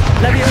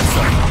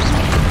 Leviosa.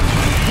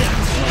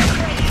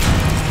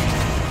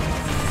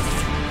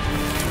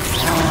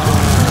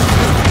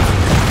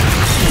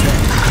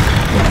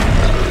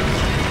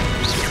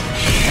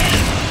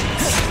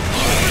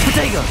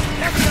 Potato.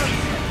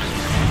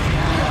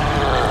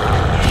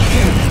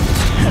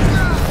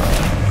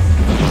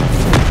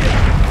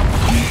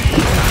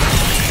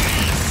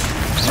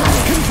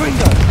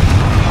 Confringo!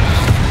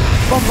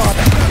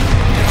 Bombarda!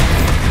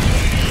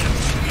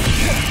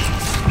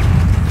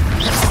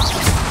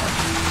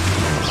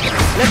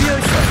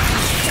 Levioso!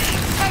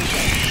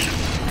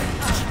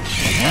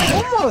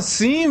 Como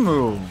assim,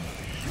 meu?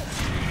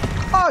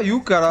 Ai,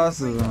 o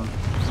caraças.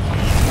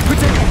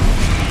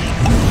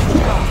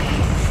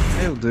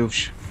 Meu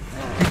Deus.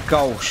 Que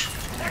caos.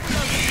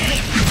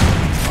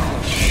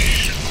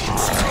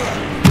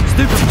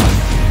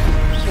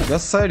 É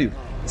sério.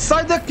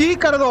 Sai daqui,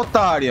 cara da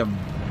otária.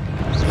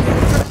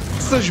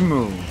 Essas,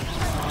 meu.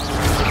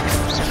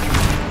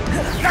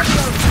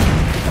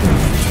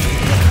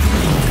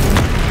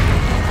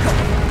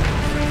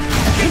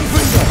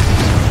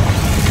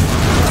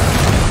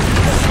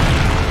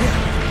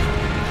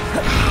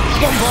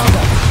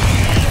 Bombarda!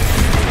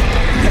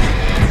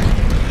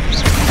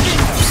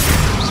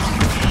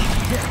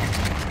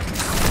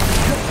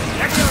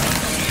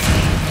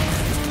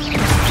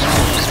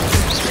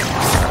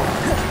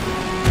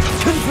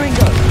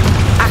 Confringo!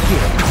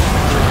 Accio!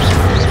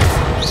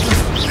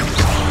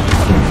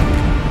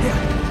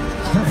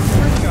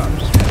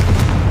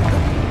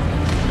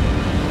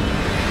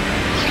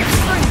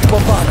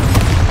 Bombarda!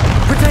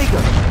 Protego!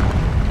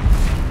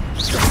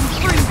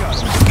 Confringo!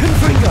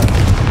 Confringo!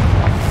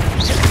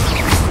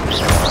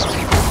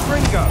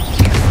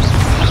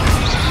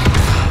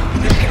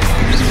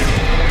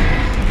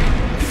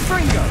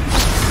 Confringo!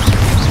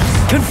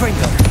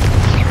 Confringo!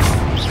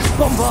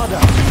 Bombarda!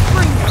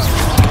 Confringo!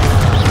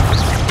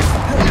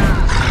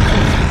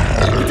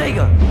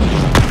 Protego!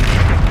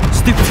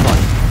 Stupefy!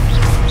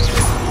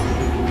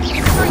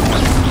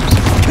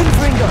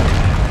 Confringo!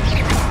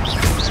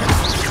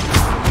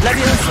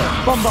 Leviosa!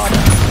 Bombarda!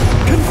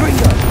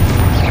 Confringo!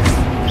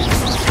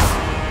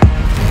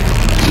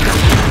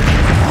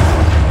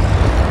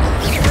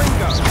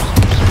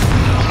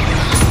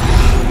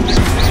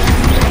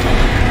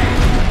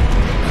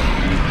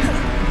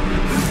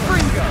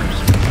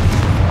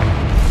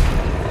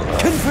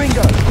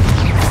 Confringo!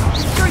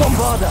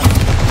 Bombarda!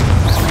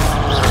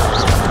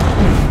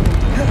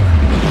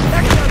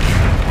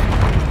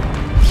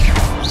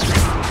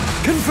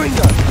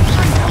 Confringo!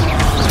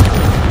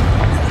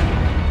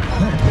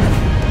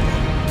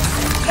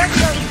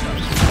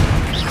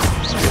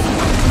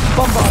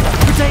 Bombarda!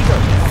 Protego!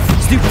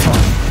 Stupefy!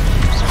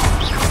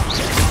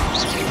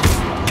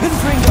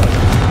 Confringo!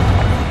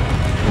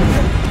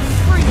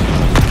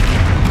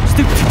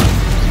 Stupefy!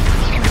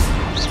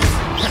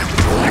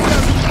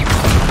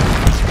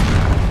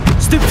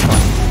 Stupefy!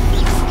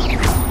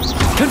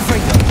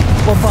 Confringo!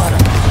 Bombarda!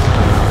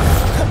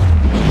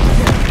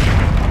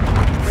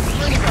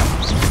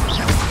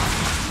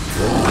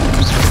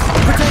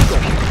 Protego!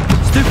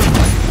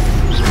 Stupefy!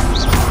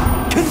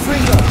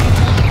 Confringo!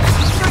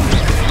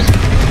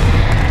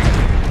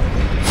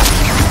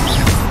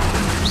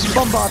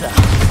 Bombarda!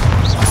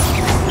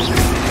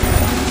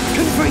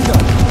 Confringo!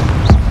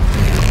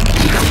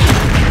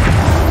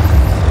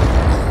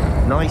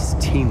 Nice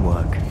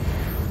teamwork.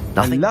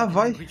 Nothing Lá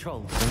vai.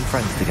 control to bring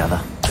friends together.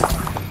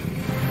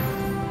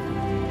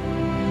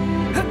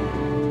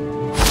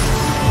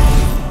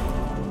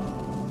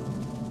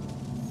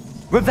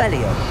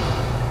 Revelio.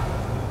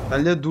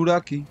 Olha dura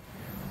aqui.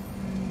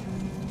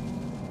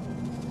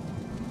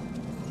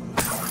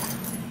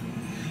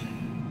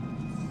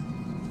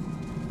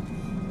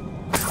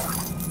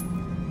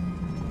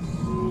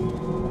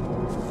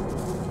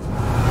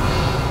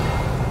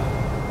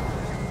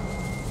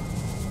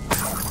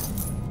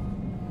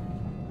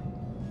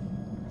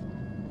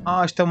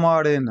 Ah, isto é uma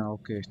arena.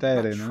 Ok, isto é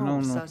arena.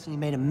 Não,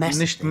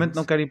 neste momento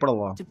não quero ir para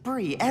lá.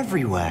 Debris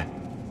everywhere.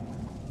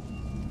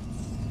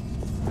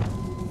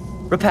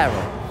 Reparo.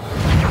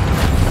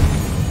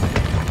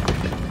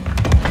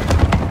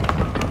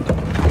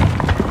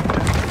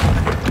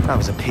 That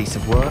was a piece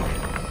of work.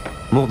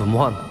 More than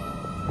one.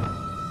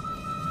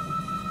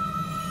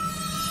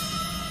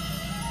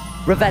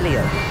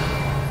 Revelio.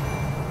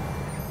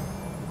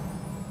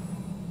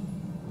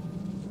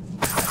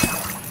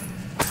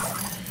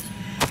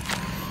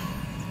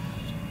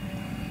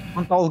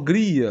 Quanta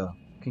alegria!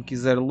 Quem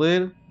quiser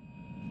ler,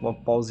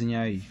 logo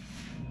pausinha aí.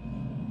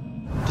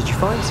 Did you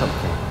find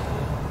something?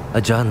 A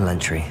journal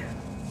entry.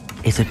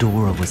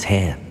 Isadora was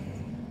here.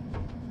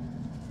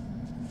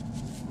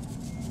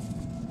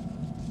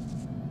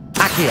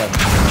 Accio.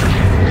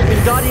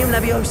 Wingardium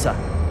Leviosa.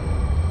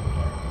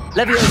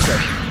 Leviosa.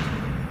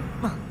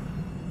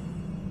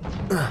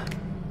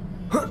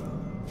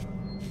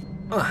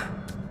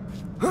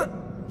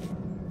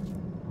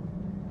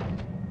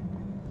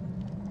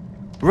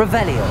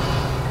 Revelio.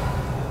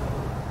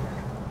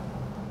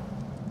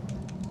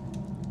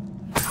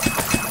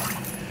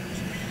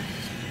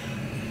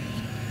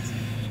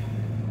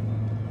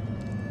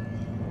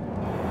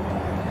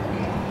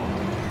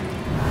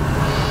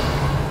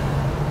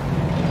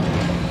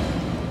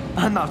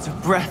 I'm out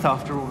of breath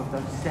after all of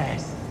those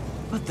stairs.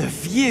 But the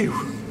view,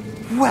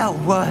 well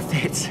worth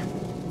it.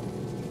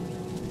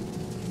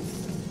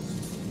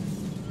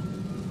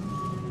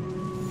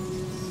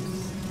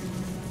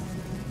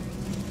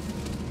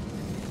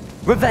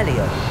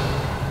 Revelio.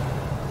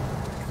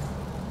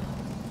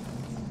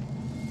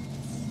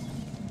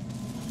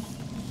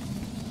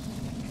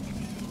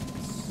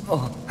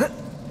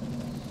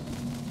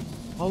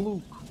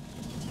 Maluco.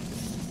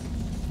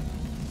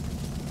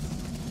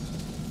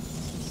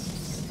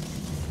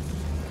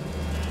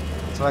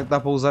 Será que dá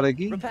para usar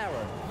aqui?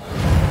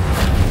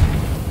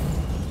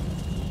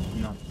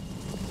 Não.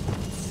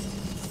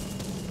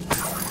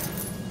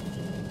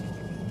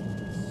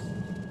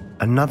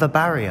 Another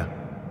barrier.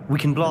 We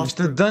can blast.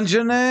 Este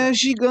dungeon é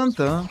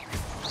gigante, hein?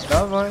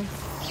 Já vai.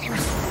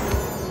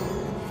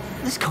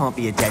 This can't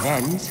be a dead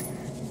end.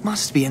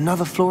 Must be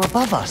another floor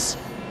above us.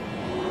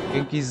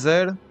 Quem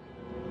quiser,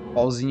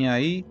 pausinha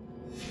aí.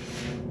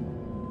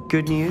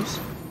 Good news?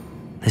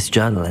 This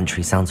journal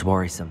entry sounds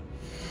worrisome.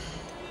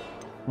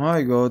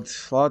 My God,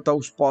 lá está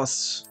os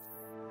passos.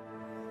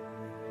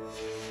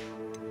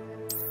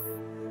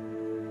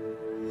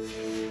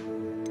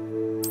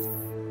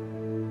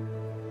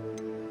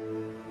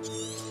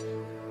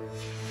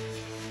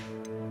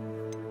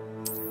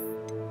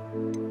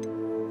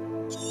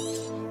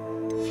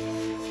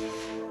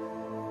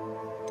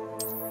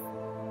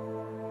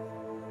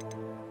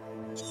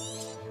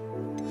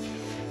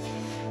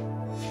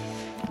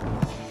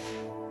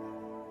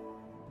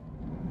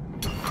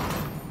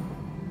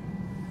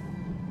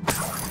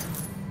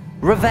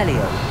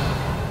 Revelio.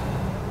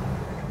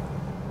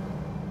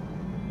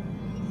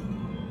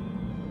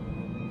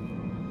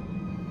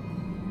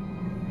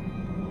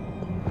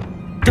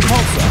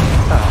 Depulso.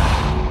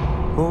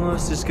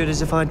 Almost as good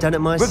as if I'd done it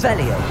myself.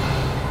 Revelio.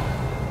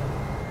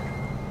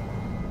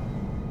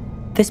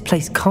 This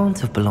place can't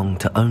have belonged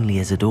to only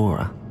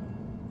Isadora.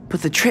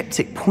 But the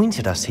triptych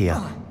pointed us here.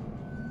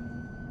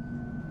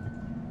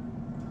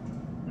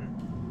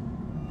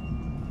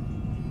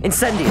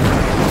 Incendio.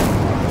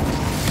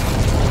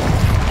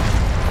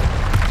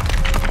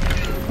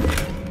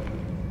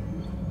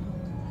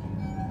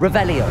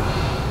 Revelio.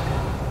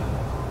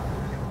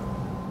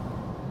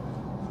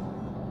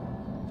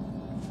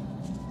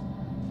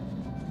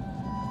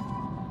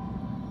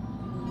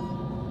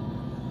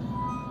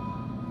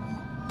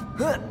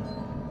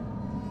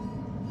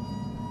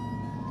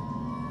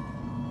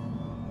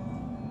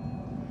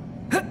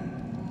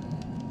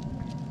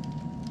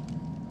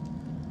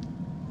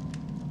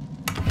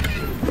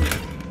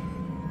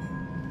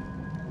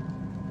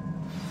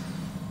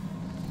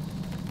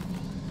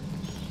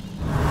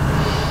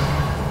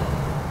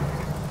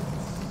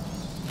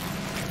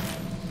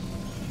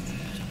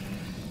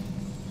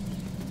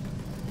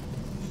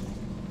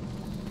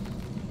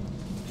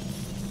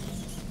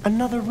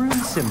 Another rune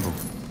symbol.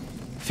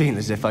 Feel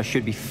as if I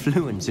should be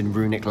fluent in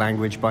runic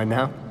language by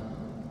now.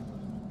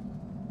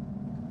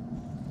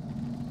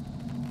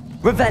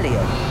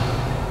 Revelio.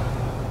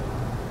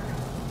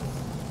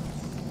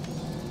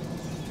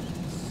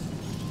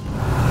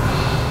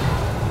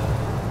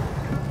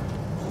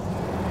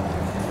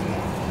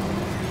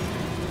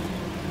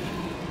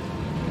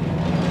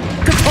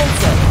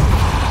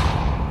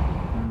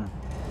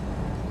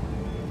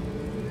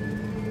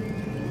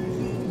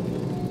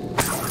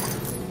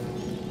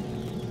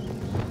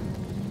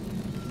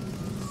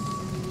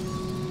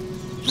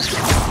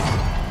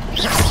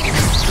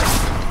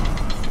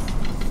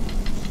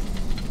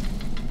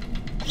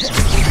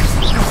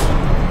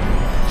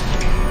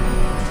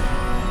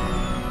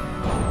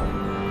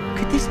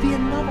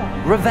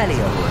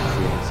 Revelio.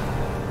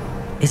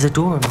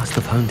 Isadora must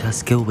have honed her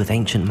skill with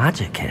ancient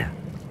magic here.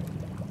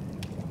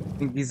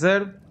 Quem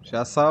quiser,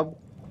 já sabe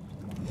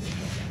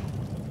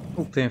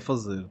o que tem a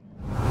fazer.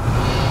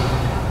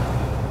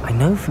 I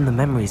know from the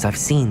memories I've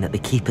seen that the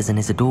Keepers and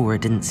Isadora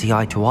didn't see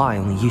eye to eye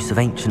on the use of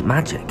ancient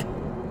magic.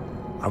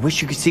 I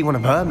wish you could see one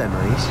of her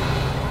memories.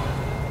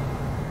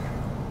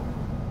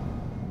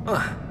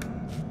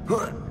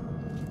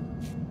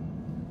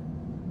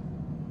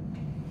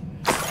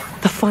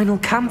 The final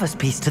canvas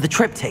piece to the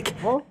triptych.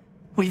 What?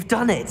 We've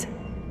done it.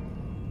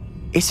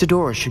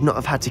 Isadora should not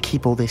have had to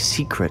keep all this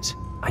secret.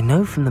 I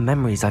know from the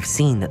memories I've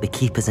seen that the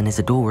Keepers and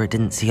Isadora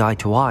didn't see eye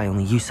to eye on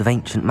the use of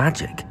ancient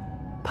magic.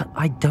 But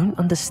I don't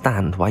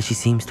understand why she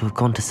seems to have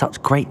gone to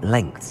such great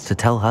lengths to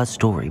tell her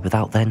story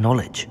without their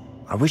knowledge.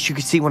 I wish you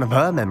could see one of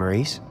her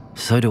memories.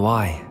 So do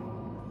I.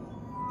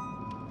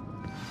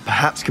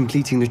 Perhaps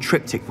completing the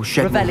triptych will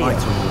shed more Revelio. light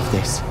on all of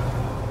this.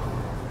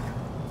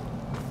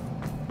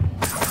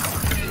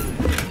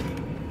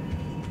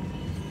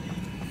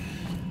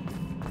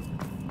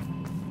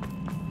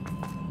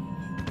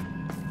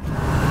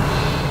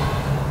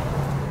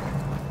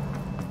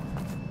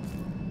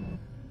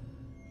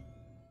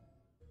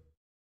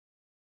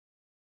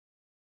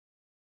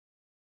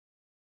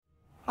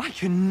 I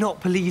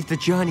cannot believe the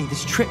journey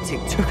this triptych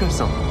took us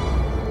on.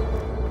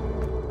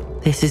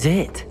 This is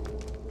it.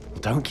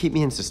 Don't keep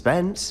me in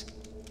suspense.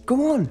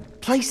 Go on,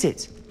 place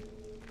it.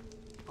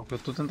 É o que eu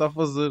estou a tentar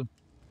fazer.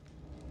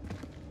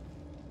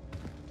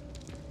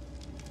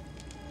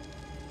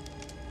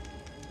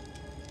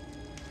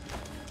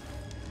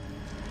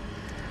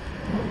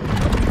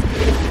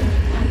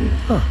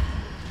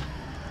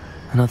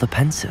 Another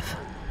pensive.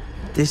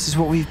 This is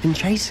what we've been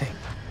chasing.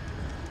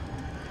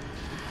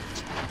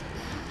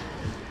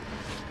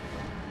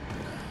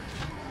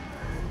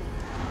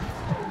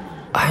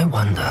 I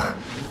wonder.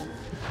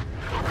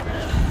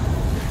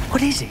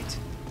 What is it?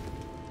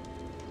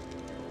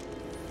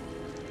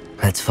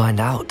 Let's find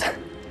out.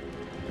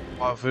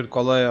 Vamos ver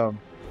qual é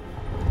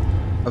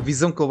a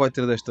visão que ele vai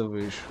ter desta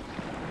vez.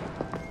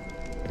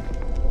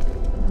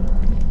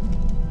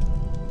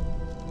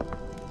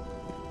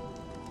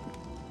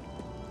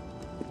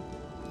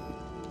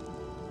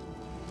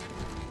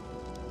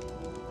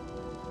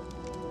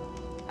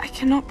 I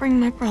cannot bring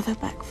my brother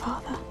back,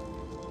 Father.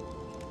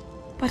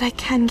 But I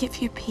can give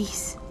you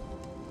peace.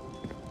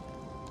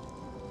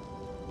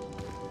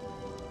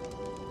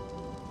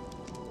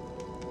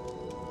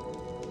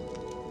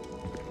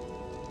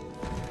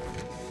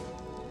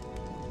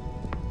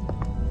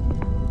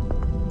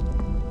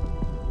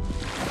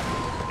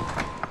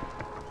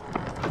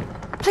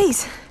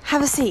 Please,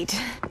 have a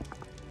seat.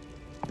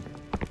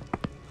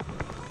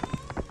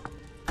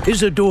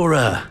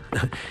 Isadora,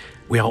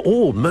 we are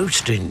all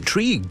most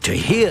intrigued to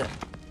hear.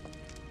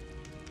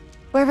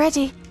 We're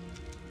ready.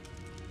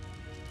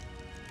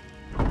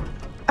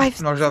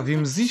 Nós já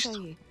vimos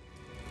isto.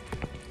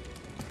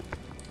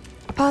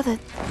 Father,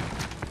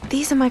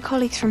 these are my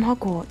colleagues from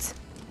Hogwarts.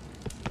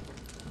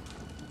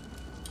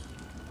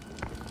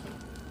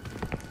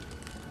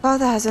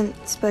 Father hasn't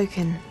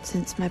spoken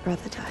since my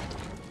brother died.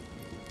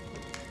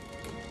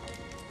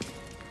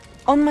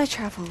 On my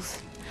travels,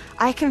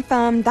 I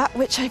confirmed that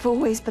which I've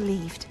always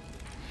believed.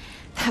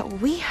 That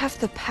we have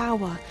the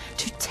power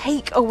to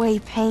take away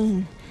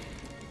pain.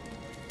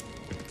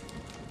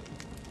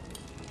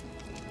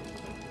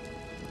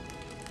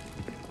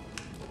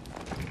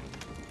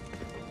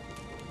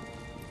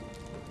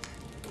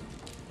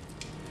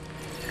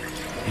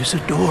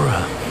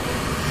 Isadora.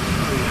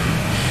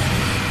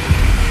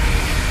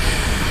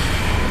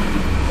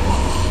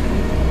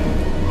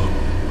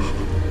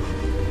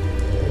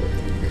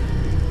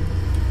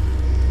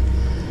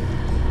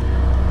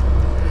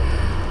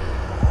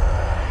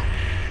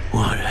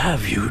 What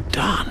have you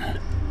done?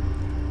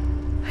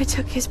 I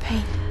took his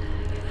pain.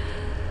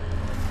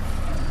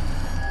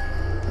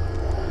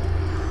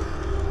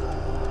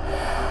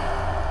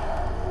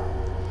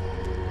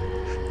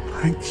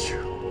 Thank you.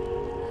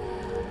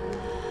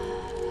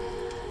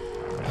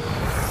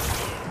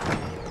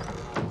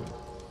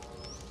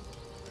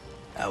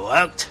 That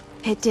worked?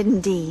 It did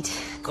indeed.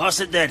 Of course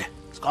it did.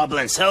 It's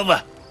goblin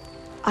silver.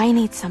 I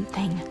need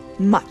something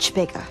much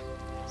bigger.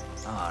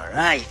 All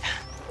right.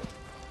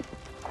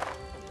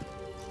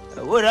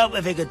 It would help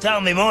if you could tell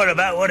me more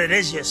about what it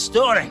is you're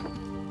storing.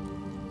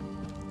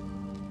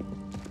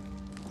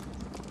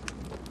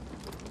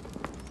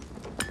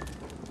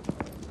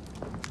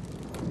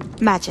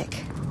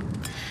 Magic.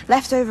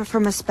 Left over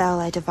from a spell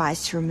I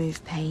devised to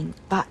remove pain,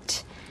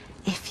 but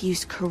if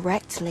used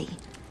correctly,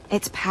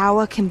 its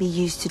power can be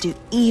used to do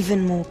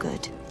even more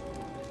good.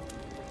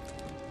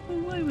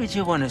 Why would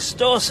you want to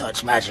store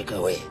such magic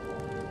away?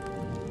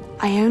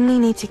 I only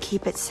need to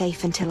keep it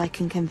safe until I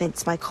can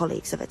convince my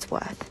colleagues of its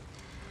worth.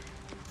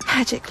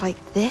 Magic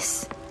like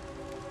this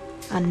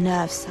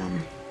unnerves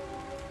some.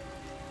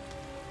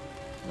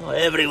 Not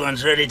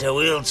everyone's ready to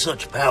wield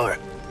such power.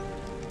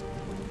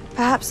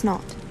 Perhaps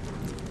not.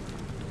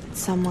 But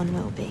someone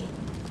will be.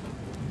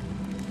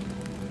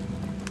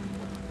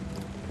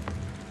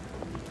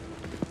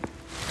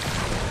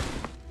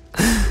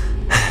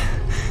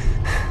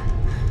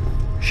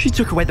 She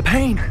took away the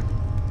pain.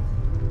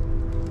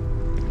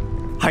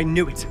 I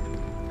knew it.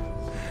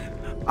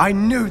 I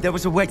knew there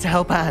was a way to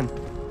help Anne.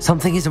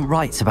 Something isn't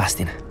right,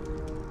 Sebastian.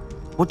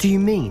 What do you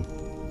mean?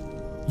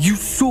 You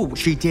saw what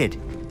she did.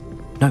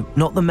 No,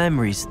 not the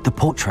memories, the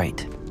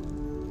portrait.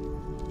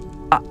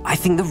 I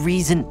think the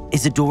reason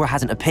Isadora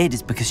hasn't appeared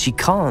is because she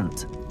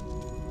can't.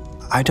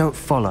 I don't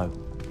follow.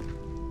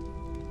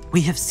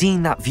 We have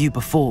seen that view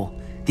before.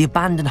 The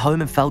abandoned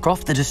home in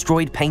Feldcroft, the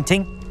destroyed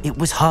painting. It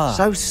was her.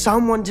 So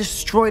someone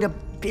destroyed a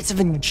bit of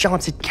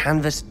enchanted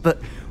canvas,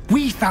 but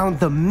we found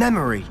the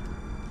memory.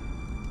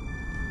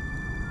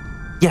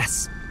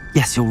 Yes,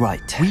 you're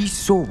right. We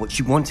saw what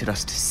she wanted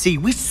us to see.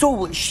 We saw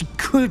what she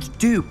could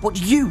do, what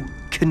you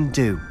can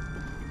do.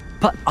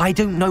 But I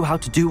don't know how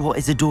to do what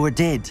Isadora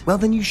did. Well,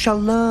 then you shall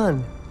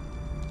learn.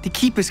 The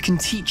Keepers can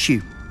teach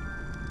you.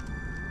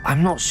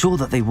 I'm not sure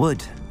that they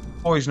would.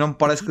 Pois, não me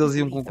parece que eles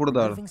iam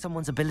concordar. Removing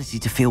someone's ability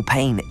to feel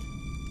pain,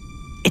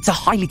 it's a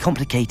highly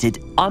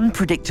complicated,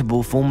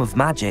 unpredictable form of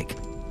magic.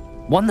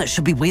 One that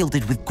should be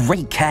wielded with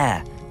great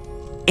care.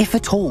 If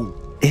at all.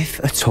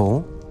 If at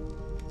all?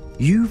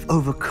 You've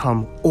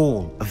overcome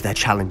all of their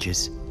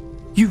challenges.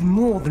 You've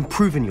more than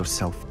proven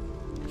yourself.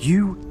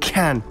 You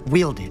can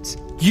wield it.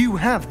 You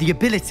have the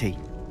ability.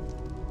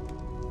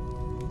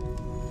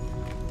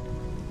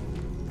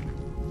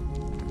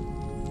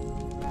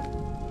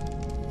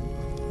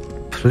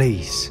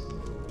 Please,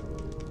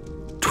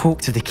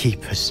 talk to the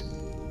Keepers.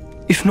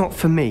 If not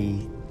for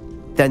me,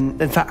 then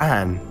for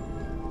Anne.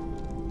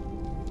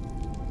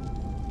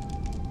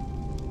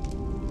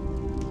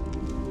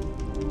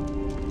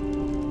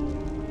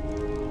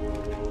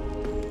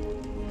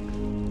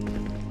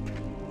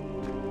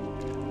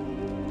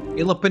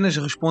 Ele apenas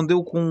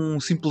respondeu com um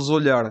simples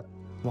olhar.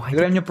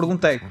 Agora a minha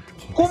pergunta é: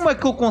 como é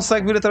que ele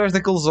consegue vir através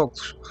daqueles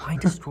óculos? Why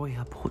destroy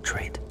her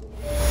portrait?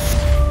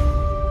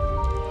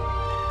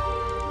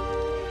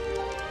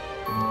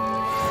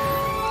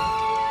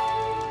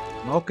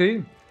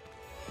 Ok.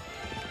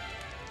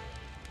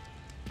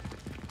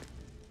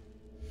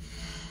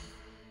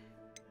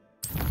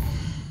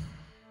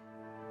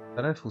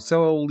 Tarefa, o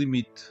céu é o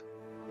limite.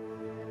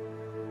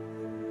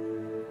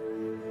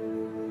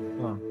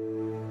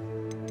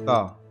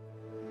 Tá.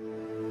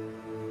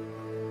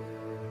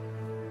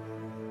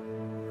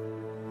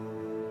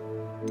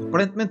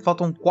 Aparentemente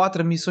faltam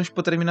 4 missões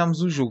para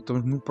terminarmos o jogo.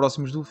 Estamos muito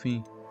próximos do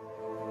fim.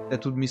 É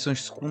tudo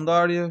missões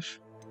secundárias.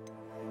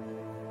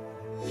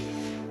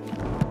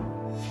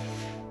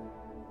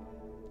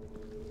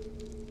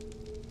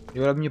 E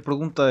agora a minha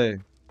pergunta é: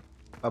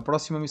 a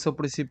próxima missão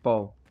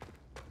principal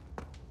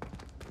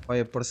vai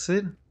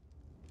aparecer?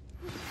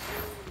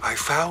 I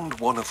found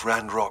one of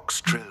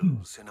Ranrock's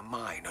drills in a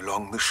mine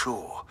along the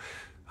shore.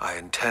 I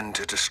intend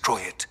to destroy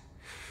it.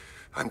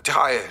 I'm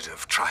tired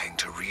of trying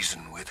to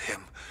reason with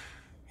him.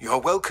 You're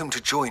welcome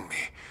to join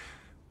me,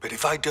 but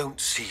if I don't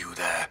see you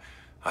there,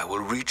 I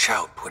will reach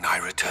out when I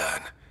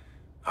return.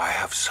 I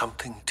have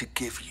something to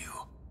give you.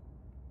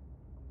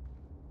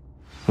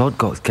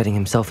 Lodgok's getting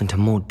himself into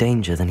more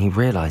danger than he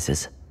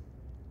realizes.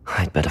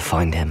 I'd better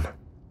find him.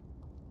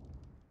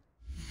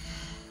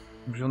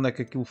 Vamos ver onde é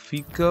que aquilo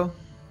fica.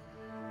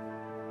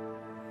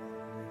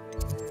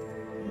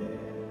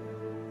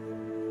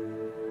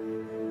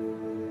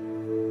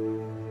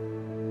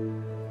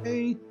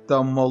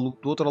 Eita,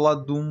 maluco, do outro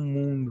lado do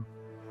mundo.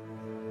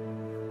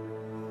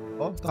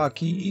 Ó, tá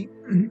aqui.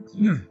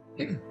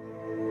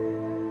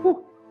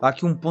 Tá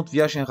aqui um ponto de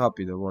viagem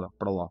rápida agora,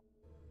 para lá.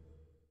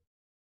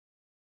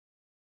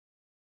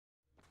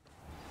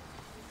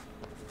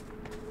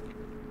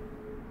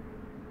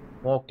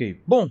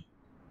 Ok, bom.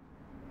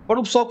 Para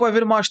o pessoal que vai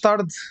ver mais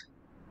tarde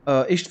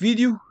este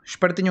vídeo,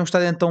 espero que tenham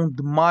gostado então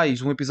de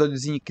mais um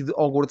episódiozinho aqui de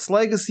Hogwarts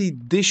Legacy.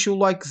 Deixem o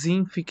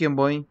likezinho, fiquem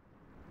bem.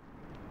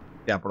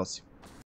 Até à próxima.